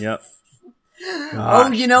 Yep.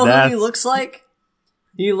 Oh, you know who that's- he looks like?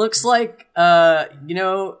 He looks like,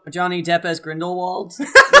 Johnny Depp as Grindelwald.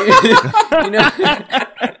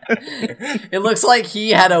 It looks like he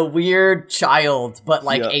had a weird child, but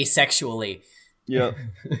like Yeah. asexually. Yep.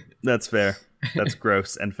 That's fair. That's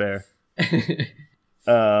gross and fair.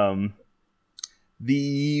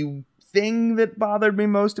 The thing that bothered me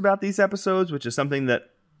most about these episodes, which is something that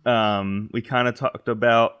we kind of talked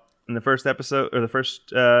about in the first episode, or the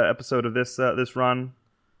first episode of this run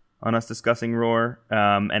on us discussing Roar,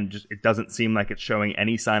 and just it doesn't seem like it's showing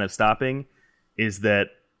any sign of stopping, is that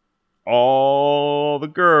all the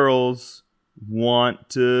girls want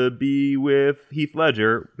to be with Heath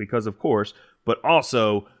Ledger because, of course, but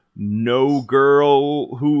also no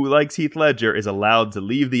girl who likes Heath Ledger is allowed to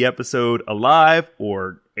leave the episode alive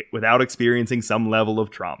or without experiencing some level of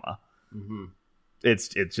trauma. Mm-hmm. It's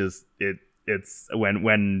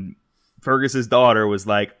when Fergus's daughter was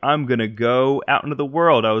like, I'm gonna go out into the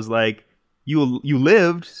world, I was like, you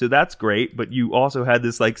lived, so that's great, but you also had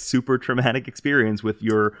this like super traumatic experience with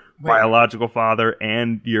your biological father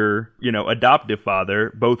and your adoptive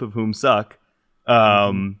father, both of whom suck.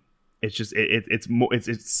 It's just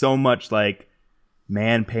it's so much like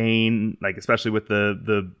man pain, like especially with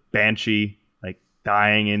the Banshee like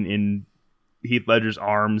dying in Heath Ledger's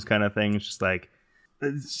arms kind of thing. It's just like,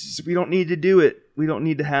 we don't need to do it. We don't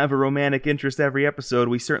need to have a romantic interest every episode.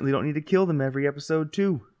 We certainly don't need to kill them every episode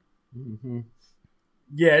too. Mm-hmm.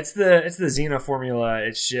 Yeah, it's the Xena formula.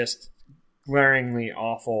 It's just glaringly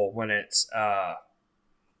awful when it's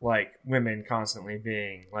like women constantly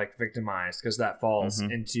being like victimized, because that falls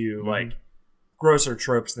into like grosser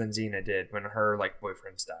tropes than Xena did when her like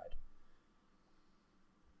boyfriends died.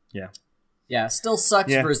 Yeah, still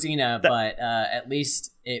sucks for Xena, but at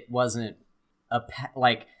least it wasn't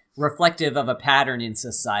like reflective of a pattern in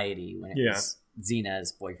society when it was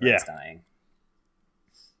Xena's boyfriend's dying.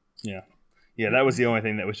 Yeah, that was the only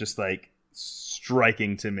thing that was just like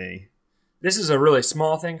striking to me. This is a really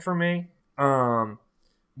small thing for me.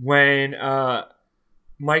 When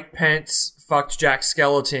Mike Pence fucked Jack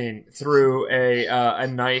Skeleton through a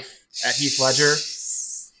knife at Heath Ledger,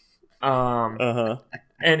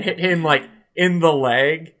 and hit him like in the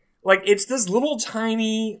leg. Like, it's this little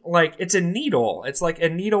tiny, like, it's a needle. It's like a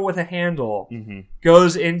needle with a handle.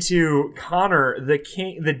 Goes into Connor, the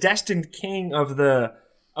king, the destined king of the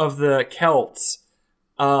Celts.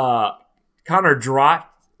 Connor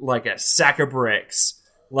dropped like a sack of bricks.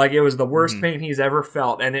 Like, it was the worst pain he's ever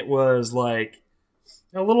felt, and it was like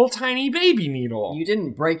a little tiny baby needle. You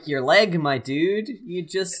didn't break your leg, my dude. You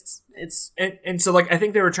just, it's... And so, like, I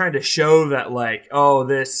think they were trying to show that, like, oh,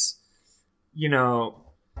 this,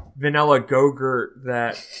 vanilla Go-Gurt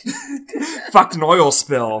that fucked an oil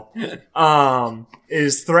spill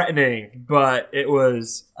is threatening, but it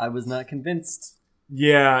was... I was not convinced.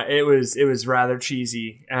 Yeah, it was rather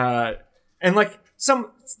cheesy. And, like,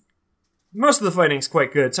 most of the fighting's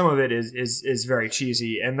quite good. Some of it is very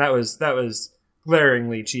cheesy, and that was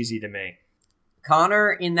glaringly cheesy to me.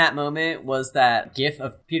 Connor in that moment was that gif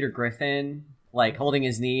of Peter Griffin like holding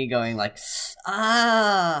his knee, going like,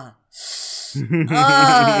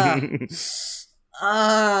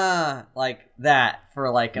 like that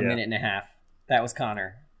for like a minute and a half. That was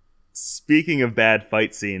Connor. Speaking of bad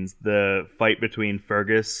fight scenes, the fight between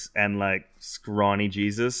Fergus and like scrawny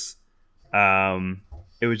Jesus, it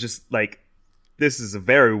was just like, this is a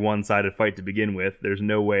very one-sided fight to begin with. There's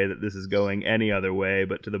no way that this is going any other way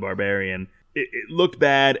but to the barbarian. It looked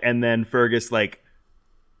bad, and then Fergus like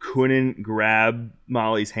couldn't grab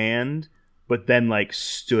Molly's hand, but then like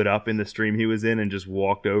stood up in the stream he was in and just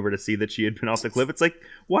walked over to see that she had been off the cliff. It's like,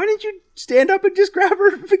 why didn't you stand up and just grab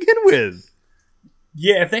her to begin with?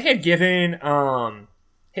 Yeah, if they had given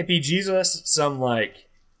hippie Jesus some like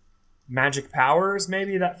magic powers,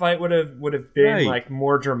 maybe that fight would have been like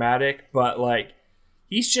more dramatic. But like,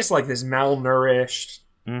 he's just like this malnourished,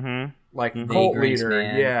 like cult leader,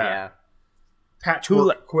 man.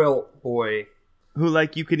 Patchwork quilt boy. Who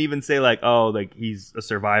like you can even say like, oh, like he's a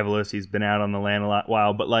survivalist, he's been out on the land a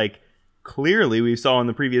while, but like clearly we saw in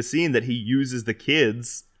the previous scene that he uses the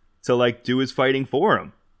kids to like do his fighting for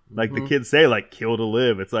him. Like the kids say like kill to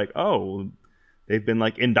live. It's like, oh, they've been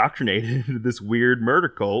like indoctrinated into this weird murder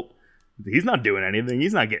cult. He's not doing anything.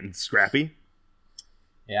 He's not getting scrappy.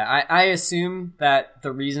 Yeah, I assume that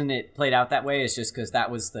the reason it played out that way is just because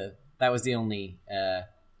that was the only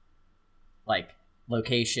like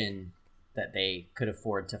location that they could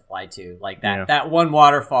afford to fly to. Like that one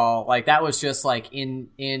waterfall, like that was just like in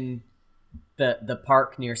the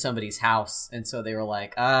park near somebody's house, and so they were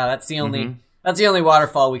like, that's the only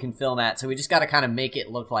waterfall we can film at, so we just got to kind of make it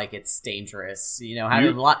look like it's dangerous,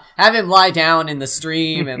 have him lie down in the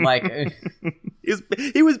stream and like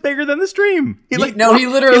he was bigger than the stream. He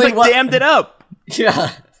literally dammed it up.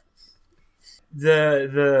 Yeah.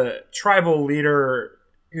 The tribal leader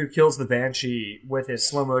who kills the Banshee with his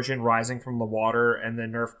slow motion rising from the water and the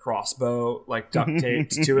Nerf crossbow like duct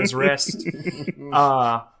taped to his wrist. It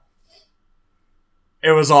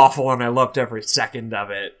was awful, and I loved every second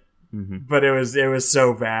of it. But it was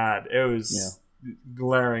so bad. It was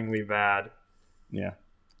glaringly bad. Yeah.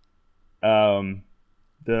 The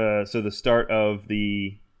start of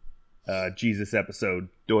the Jesus episode,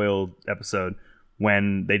 Doyle episode,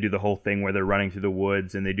 when they do the whole thing where they're running through the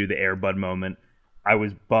woods and they do the Air Bud moment, I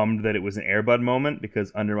was bummed that it was an Air Bud moment,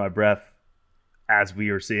 because under my breath as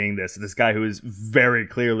we were seeing this guy who is very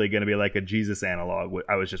clearly going to be like a Jesus analog.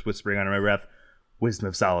 I was just whispering under my breath, Wisdom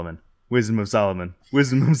of Solomon, Wisdom of Solomon,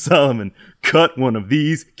 Wisdom of Solomon. Cut one of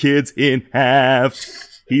these kids in half.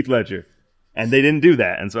 Heath Ledger. And they didn't do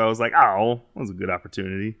that. And so I was like, oh, that was a good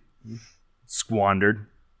opportunity. Squandered.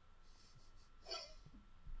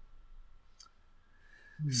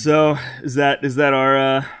 So is that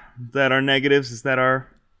our negatives? Is that our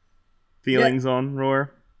feelings on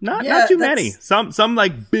Roar? Not too many. Some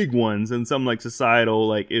like big ones and some like societal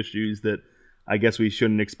like issues that I guess we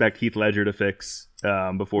shouldn't expect Heath Ledger to fix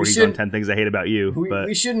before he's done 10 Things I Hate About You.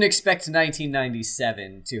 We shouldn't expect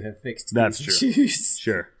 1997 to have fixed that's these true. issues.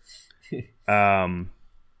 Sure.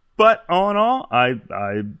 But all in all,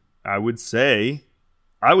 I would say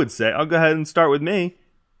I'll go ahead and start with me.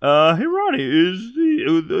 Hey Ronnie,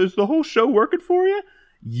 is the whole show working for you?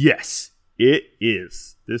 Yes, it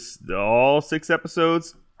is. All 6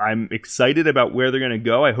 episodes. I'm excited about where they're gonna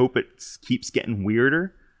go. I hope it keeps getting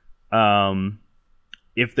weirder.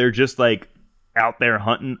 If they're just like out there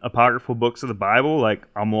hunting apocryphal books of the Bible, like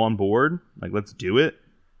I'm on board. Like let's do it.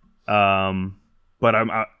 But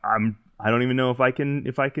I don't even know if I can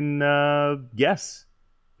guess,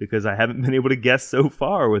 because I haven't been able to guess so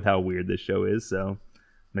far with how weird this show is. So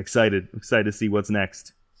I'm excited to see what's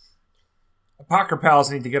next.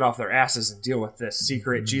 Apocrypals need to get off their asses and deal with this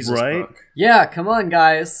secret Jesus book. Yeah, come on,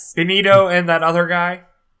 guys. Benito and that other guy.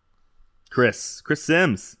 Chris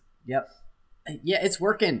Sims. Yep. Yeah, it's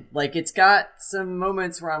working. Like, it's got some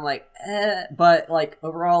moments where I'm like, but like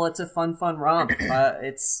overall, it's a fun romp.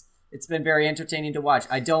 It's been very entertaining to watch.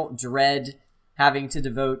 I don't dread having to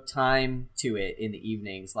devote time to it in the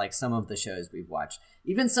evenings like some of the shows we've watched.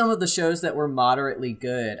 Even some of the shows that were moderately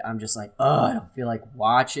good, I'm just like, I don't feel like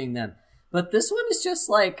watching them. But this one is just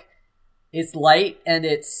like, it's light and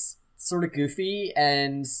it's sort of goofy,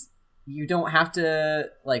 and you don't have to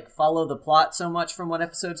like follow the plot so much from one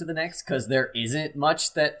episode to the next, because there isn't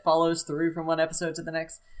much that follows through from one episode to the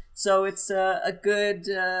next. So it's a good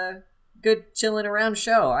chilling around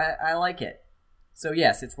show. I like it. So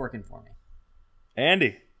yes, it's working for me.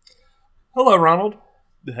 Andy. Hello, Ronald.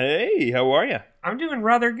 Hey, how are you? I'm doing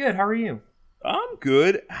rather good. How are you? I'm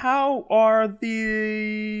good. How are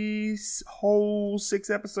these whole 6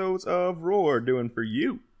 episodes of Roar doing for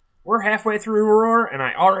you? We're halfway through Roar, and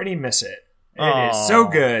I already miss it. It is so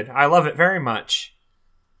good. I love it very much.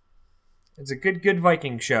 It's a good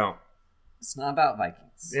Viking show. It's not about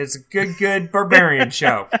Vikings. It's a good barbarian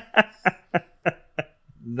show.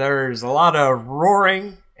 There's a lot of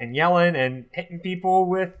roaring and yelling and hitting people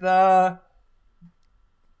with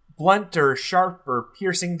blunt or sharp or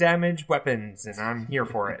piercing damage weapons, and I'm here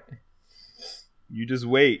for it. You just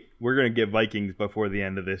wait. We're going to get Vikings before the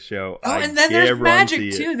end of this show. And then there's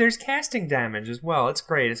magic, too. There's casting damage as well. It's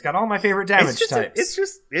great. It's got all my favorite damage types.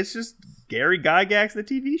 It's just Gary Gygax, the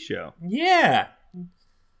TV show. Yeah.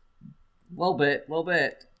 Little bit.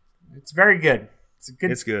 It's very good. It's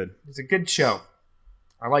good. It's a good show.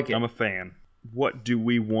 I like it. I'm a fan. What do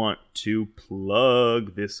we want to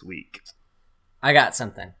plug this week? I got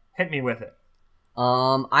something. Hit me with it.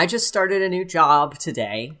 I just started a new job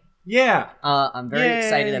today. Yeah. I'm very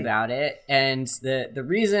excited about it, and the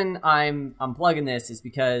reason I'm plugging this is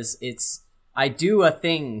because I do a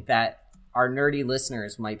thing that our nerdy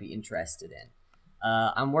listeners might be interested in.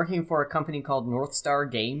 I'm working for a company called North Star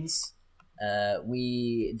Games.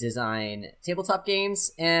 We design tabletop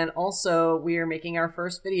games, and also we are making our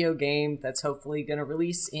first video game that's hopefully going to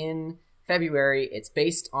release in February. It's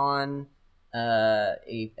based on a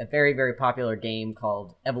very, very popular game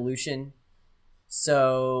called Evolution.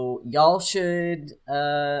 So y'all should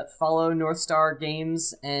follow North Star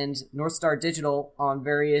Games and North Star Digital on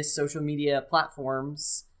various social media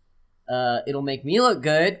platforms. It'll make me look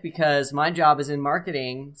good because my job is in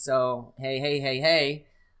marketing. So hey.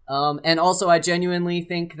 And also, I genuinely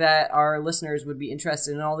think that our listeners would be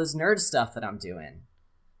interested in all this nerd stuff that I'm doing,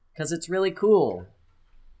 because it's really cool.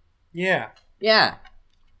 Yeah.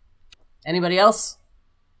 Anybody else?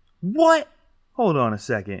 What? Hold on a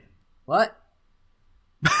second. What?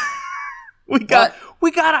 We got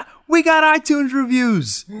iTunes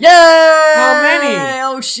reviews. Yay! How many?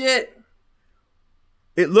 Oh shit!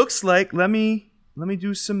 It looks like, let me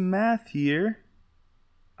do some math here.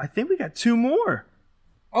 I think we got 2 more.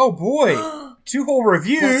 Oh boy, 2 whole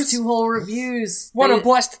reviews. That's 2 whole reviews. What a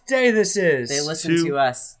blessed day this is. They listen to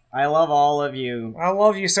us. I love all of you. I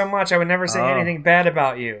love you so much. I would never say anything bad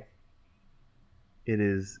about you. It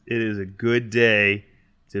is a good day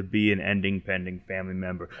to be an ending pending family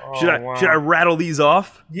member. Oh, should I rattle these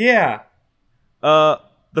off? Yeah.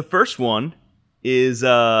 The first one is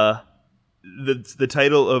the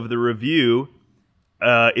title of the review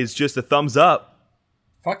is just a thumbs up.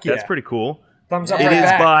 Fuck yeah. That's pretty cool. Thumbs up Yeah. right It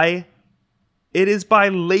is back. It is by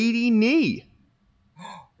Lady Nee.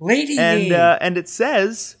 Lady And Nee. and it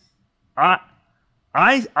says,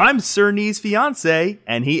 I'm Sir Nee's fiance,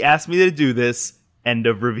 and he asked me to do this. End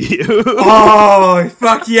of review. Oh,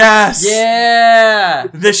 fuck yes. Yeah.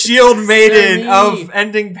 The shield maiden Nee. of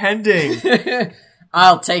Ending Pending.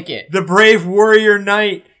 I'll take it. The brave warrior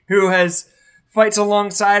knight who fights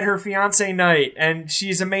alongside her fiance knight, and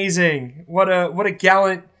she's amazing. What a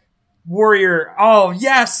gallant warrior. Oh,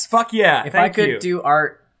 yes. Fuck yeah. If Thank I could you. do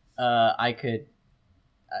art, I could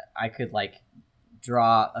like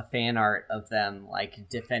draw a fan art of them like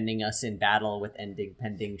defending us in battle with ending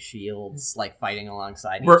pending shields, like fighting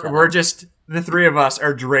alongside each other. We're just, the three of us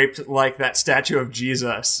are draped like that statue of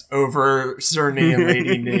Jesus over Sir Nee and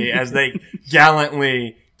Lady Nee as they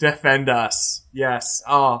gallantly defend us. Yes.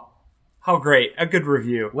 Oh, how great. A good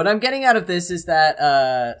review. What I'm getting out of this is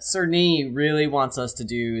that Sir Nee really wants us to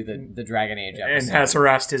do the Dragon Age And episode. has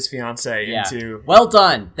harassed his fiance yeah. into... Well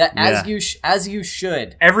done. That Yeah. as you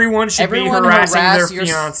should. Everyone should Everyone be harassing harass their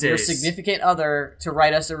fiancés. your significant other to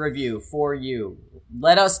write us a review for you.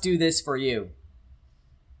 Let us do this for you.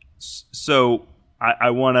 So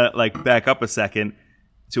I want to like back up a second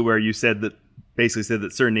to where you said that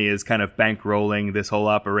Sir Nee is kind of bankrolling this whole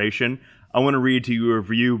operation. I want to read to you a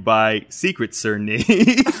review by Secret Sir Nee.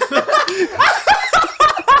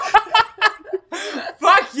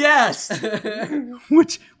 Fuck yes!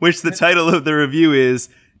 which the title of the review is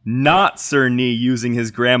Not Sir Nee Using His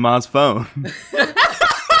Grandma's Phone.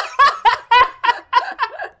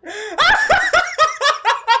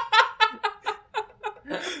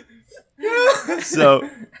 So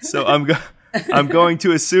I'm going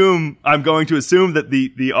to assume that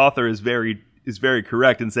the author is very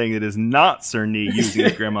correct in saying it is not Sir Nee using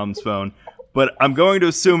his grandma's phone, but I'm going to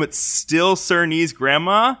assume it's still Sir Nee's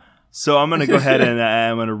grandma. So I'm going to go ahead and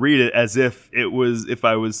I'm going to read it as if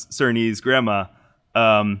I was Sir Nee's grandma.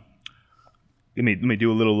 Let me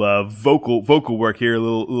do a little vocal work here, a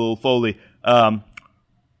little Foley.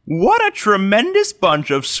 What a tremendous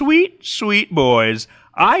bunch of sweet boys.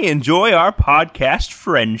 I enjoy our podcast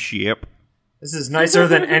friendship. This is nicer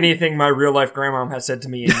than anything my real life grandmom has said to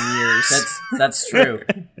me in years. That's true.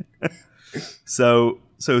 So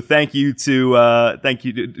thank you to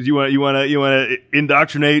do you want to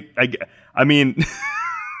indoctrinate? I mean,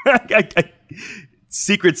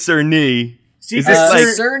 Secret Sir Nee. Is this like,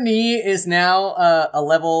 Sir Nee is now a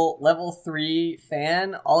level 3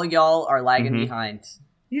 fan. All y'all are lagging behind.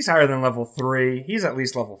 He's higher than level 3. He's at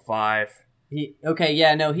least level 5. He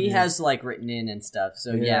has like written in and stuff.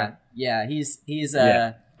 So Yeah. he's he's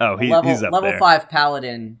level up there. 5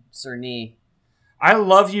 paladin, Sir Nee. I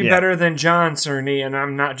love you Yeah. better than John, Sir Nee, and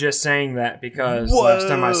I'm not just saying that because Whoa. last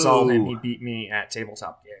time I saw him, he beat me at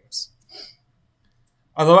tabletop games.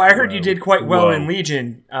 Although I heard you did quite well Whoa. in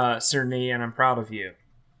Legion, Sir Nee, and I'm proud of you.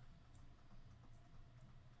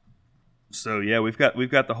 So yeah, we've got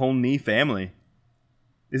the whole Nee family.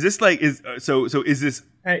 Is this like is this?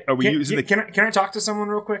 Hey, Are we using the? can I talk to someone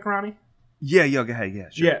real quick, Ronnie? Yeah, go ahead. Yeah,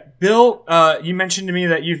 sure. Yeah, Bill, you mentioned to me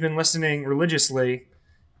that you've been listening religiously,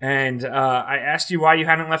 and I asked you why you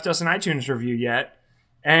hadn't left us an iTunes review yet,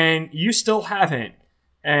 and you still haven't.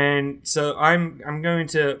 And so I'm going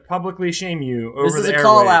to publicly shame you over This is the a airwaves.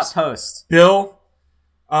 call out post. Bill,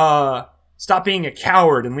 stop being a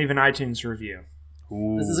coward and leave an iTunes review.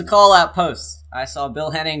 Ooh. This is a call out post. I saw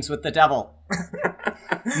Bill Hennings with the devil.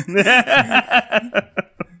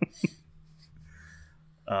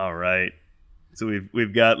 All right. So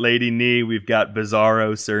we've got Lady Nee, we've got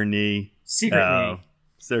Bizarro Sir Nee, Secret Nee.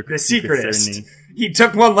 the The secretist. Sir Nee. He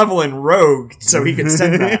took one level in Rogue so he could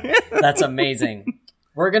send that. That's amazing.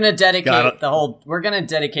 We're gonna dedicate Got it. We're gonna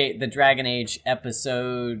dedicate the Dragon Age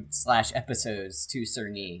episodes to Sir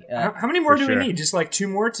Nee. How many more For do sure. we need? Just like 2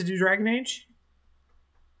 more to do Dragon Age?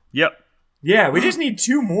 Yep. Yeah, we just need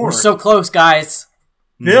 2 more. We're so close, guys.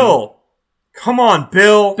 Bill, come on,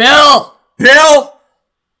 Bill. Bill. Bill,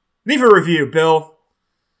 leave a review, Bill. All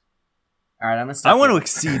right, I'm gonna stop. I want to here.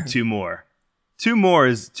 exceed 2 more. 2 more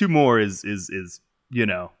is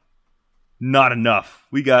not enough.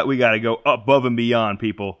 We got to go above and beyond,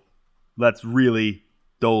 people. Let's really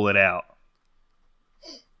dole it out.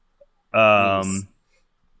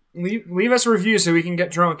 Leave us a review so we can get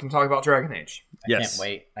drunk and talk about Dragon Age. Yes.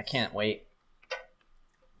 I can't wait.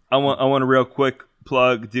 I want a real quick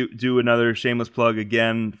plug. Do another shameless plug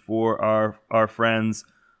again for our friends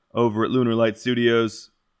over at Lunar Light Studios.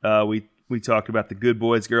 We talked about the Good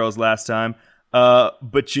Boys Girls last time,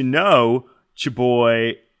 but your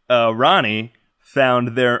boy Ronnie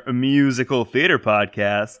found their musical theater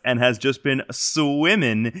podcast and has just been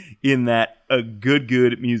swimming in that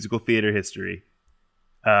good musical theater history.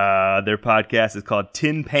 Their podcast is called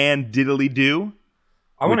Tin Pan Diddly Doo.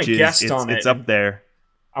 I want to guest on it. It's up there.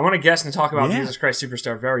 I want to guest and talk about Jesus Christ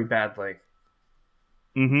Superstar very badly.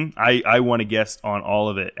 I want to guest on all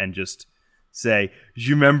of it and just say,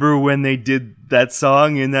 you remember when they did that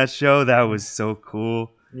song in that show? That was so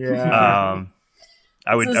cool. Yeah.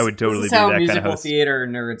 I would totally this is be how that kind of musical host. theater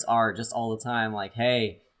nerds are just all the time. Like,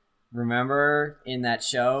 hey, remember in that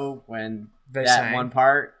show when They that sang. one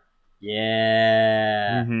part?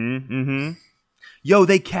 Yeah. Yo,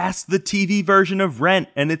 they cast the TV version of Rent,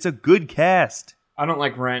 and it's a good cast. I don't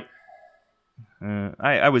like Rent.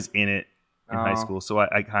 I was in it in high school, so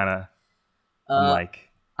I kind of like.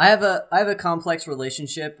 I have a complex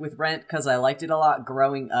relationship with Rent because I liked it a lot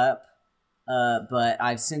growing up, but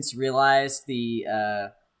I've since realized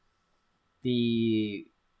the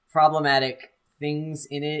problematic things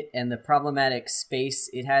in it and the problematic space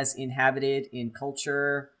it has inhabited in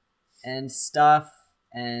culture and stuff,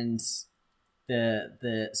 and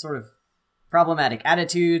the sort of problematic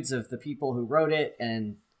attitudes of the people who wrote it,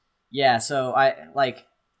 and so I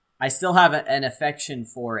still have an affection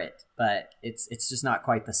for it, but it's just not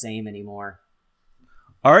quite the same anymore.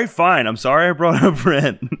 All right, fine. I'm sorry I brought up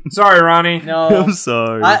Rent. Sorry, Ronnie. No, I'm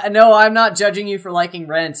sorry. No, I'm not judging you for liking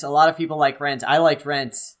Rent. A lot of people like Rent. I liked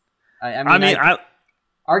Rent. Arguably,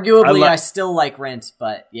 I still like Rent,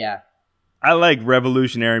 but yeah. I like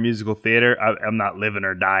revolutionary musical theater. I'm not living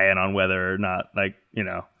or dying on whether or not,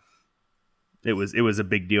 it was a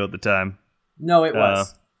big deal at the time. No, it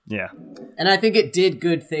was. Yeah. And I think it did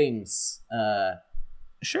good things.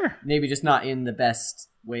 Sure. Maybe just not in the best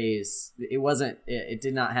ways. It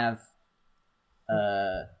did not have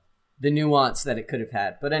the nuance that it could have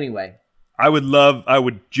had. But anyway. I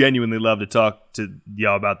would genuinely love to talk to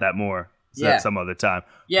y'all about that more. Some other time.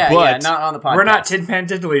 But not on the podcast. We're not Tin Pan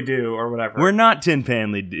Diddly Doo or whatever. We're not Tin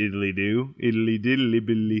Pan Diddly Doo. Idly diddly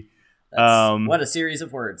billy. What a series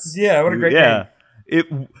of words. Yeah, what a great name.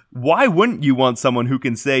 Why wouldn't you want someone who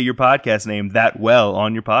can say your podcast name that well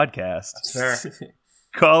on your podcast? That's fair.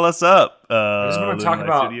 Call us up. I just want to talk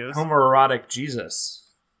about homoerotic Jesus.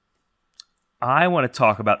 I want to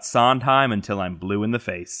talk about Sondheim until I'm blue in the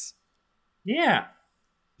face. Yeah.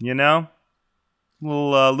 You know?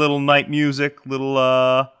 Little night music,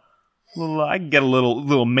 I can get a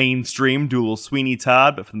little mainstream, do a little Sweeney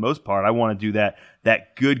Todd, but for the most part, I want to do that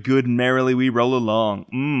good merrily we roll along.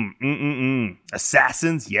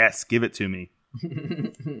 Assassins, yes, give it to me.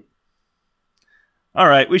 All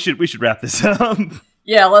right, we should wrap this up.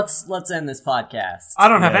 Yeah, let's end this podcast. I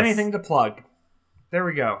don't have anything to plug. There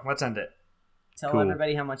we go. Let's end it. Tell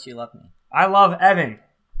everybody how much you love me. I love Evan.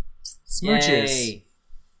 Smooches. Yay.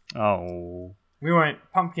 Oh. We went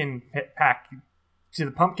pumpkin pack to the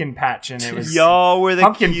pumpkin patch, and it was y'all were the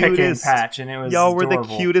pumpkin cutest. picking patch, and it was y'all were adorable.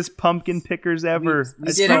 the cutest pumpkin pickers ever.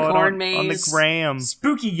 We did a corn maze on the gram.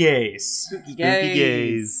 Spooky gays. Spooky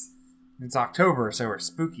gays. It's October, so we're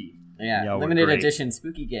spooky. Yeah, Y'all were limited great. edition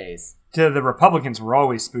spooky gays. To the Republicans, we're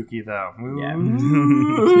always spooky, though. Yeah.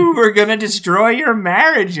 Ooh, we're gonna destroy your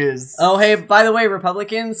marriages. Oh, hey, by the way,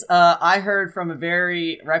 Republicans, I heard from a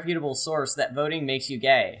very reputable source that voting makes you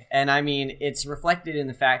gay. And I mean, it's reflected in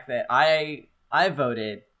the fact that I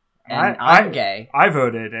voted, and I'm gay. I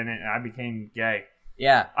voted, and I became gay.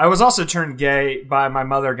 Yeah. I was also turned gay by my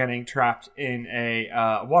mother getting trapped in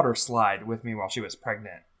a water slide with me while she was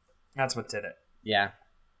pregnant. That's what did it. Yeah.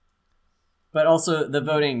 But also, the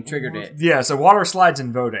voting triggered it. Yeah, so water slides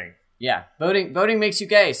and voting. Yeah, voting makes you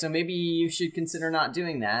gay, so maybe you should consider not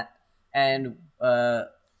doing that. And,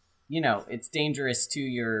 it's dangerous to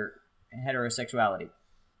your heterosexuality.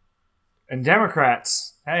 And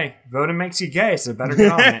Democrats, hey, voting makes you gay, so better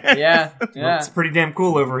get on it. Yeah. It's pretty damn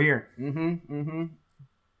cool over here. Mm-hmm.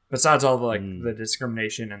 Besides all the the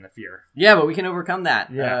discrimination and the fear. Yeah, but we can overcome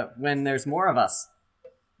that when there's more of us.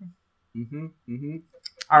 Mm-hmm.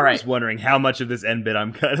 All right. I was wondering how much of this end bit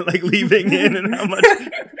I'm kind of leaving in, and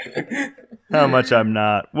how much I'm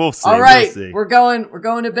not. We'll see. All right, we'll see. we're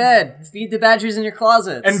going to bed. Feed the badgers in your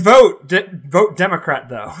closets. And vote Democrat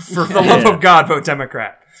though. For the love of God, vote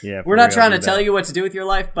Democrat. Yeah, we're not trying to tell you what to do with your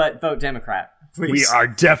life, but vote Democrat. Please. We are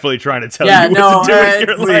definitely trying to tell you what to do with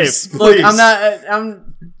your life. Look, Please.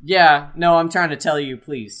 I'm trying to tell you,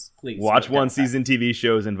 please. Watch one season TV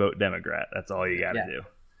shows and vote Democrat. That's all you got to do.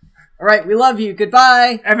 All right, we love you.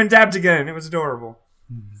 Goodbye. Evan dabbed again. It was adorable.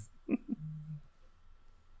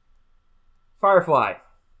 Firefly.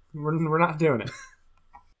 We're not doing it.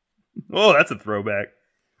 Oh, that's a throwback.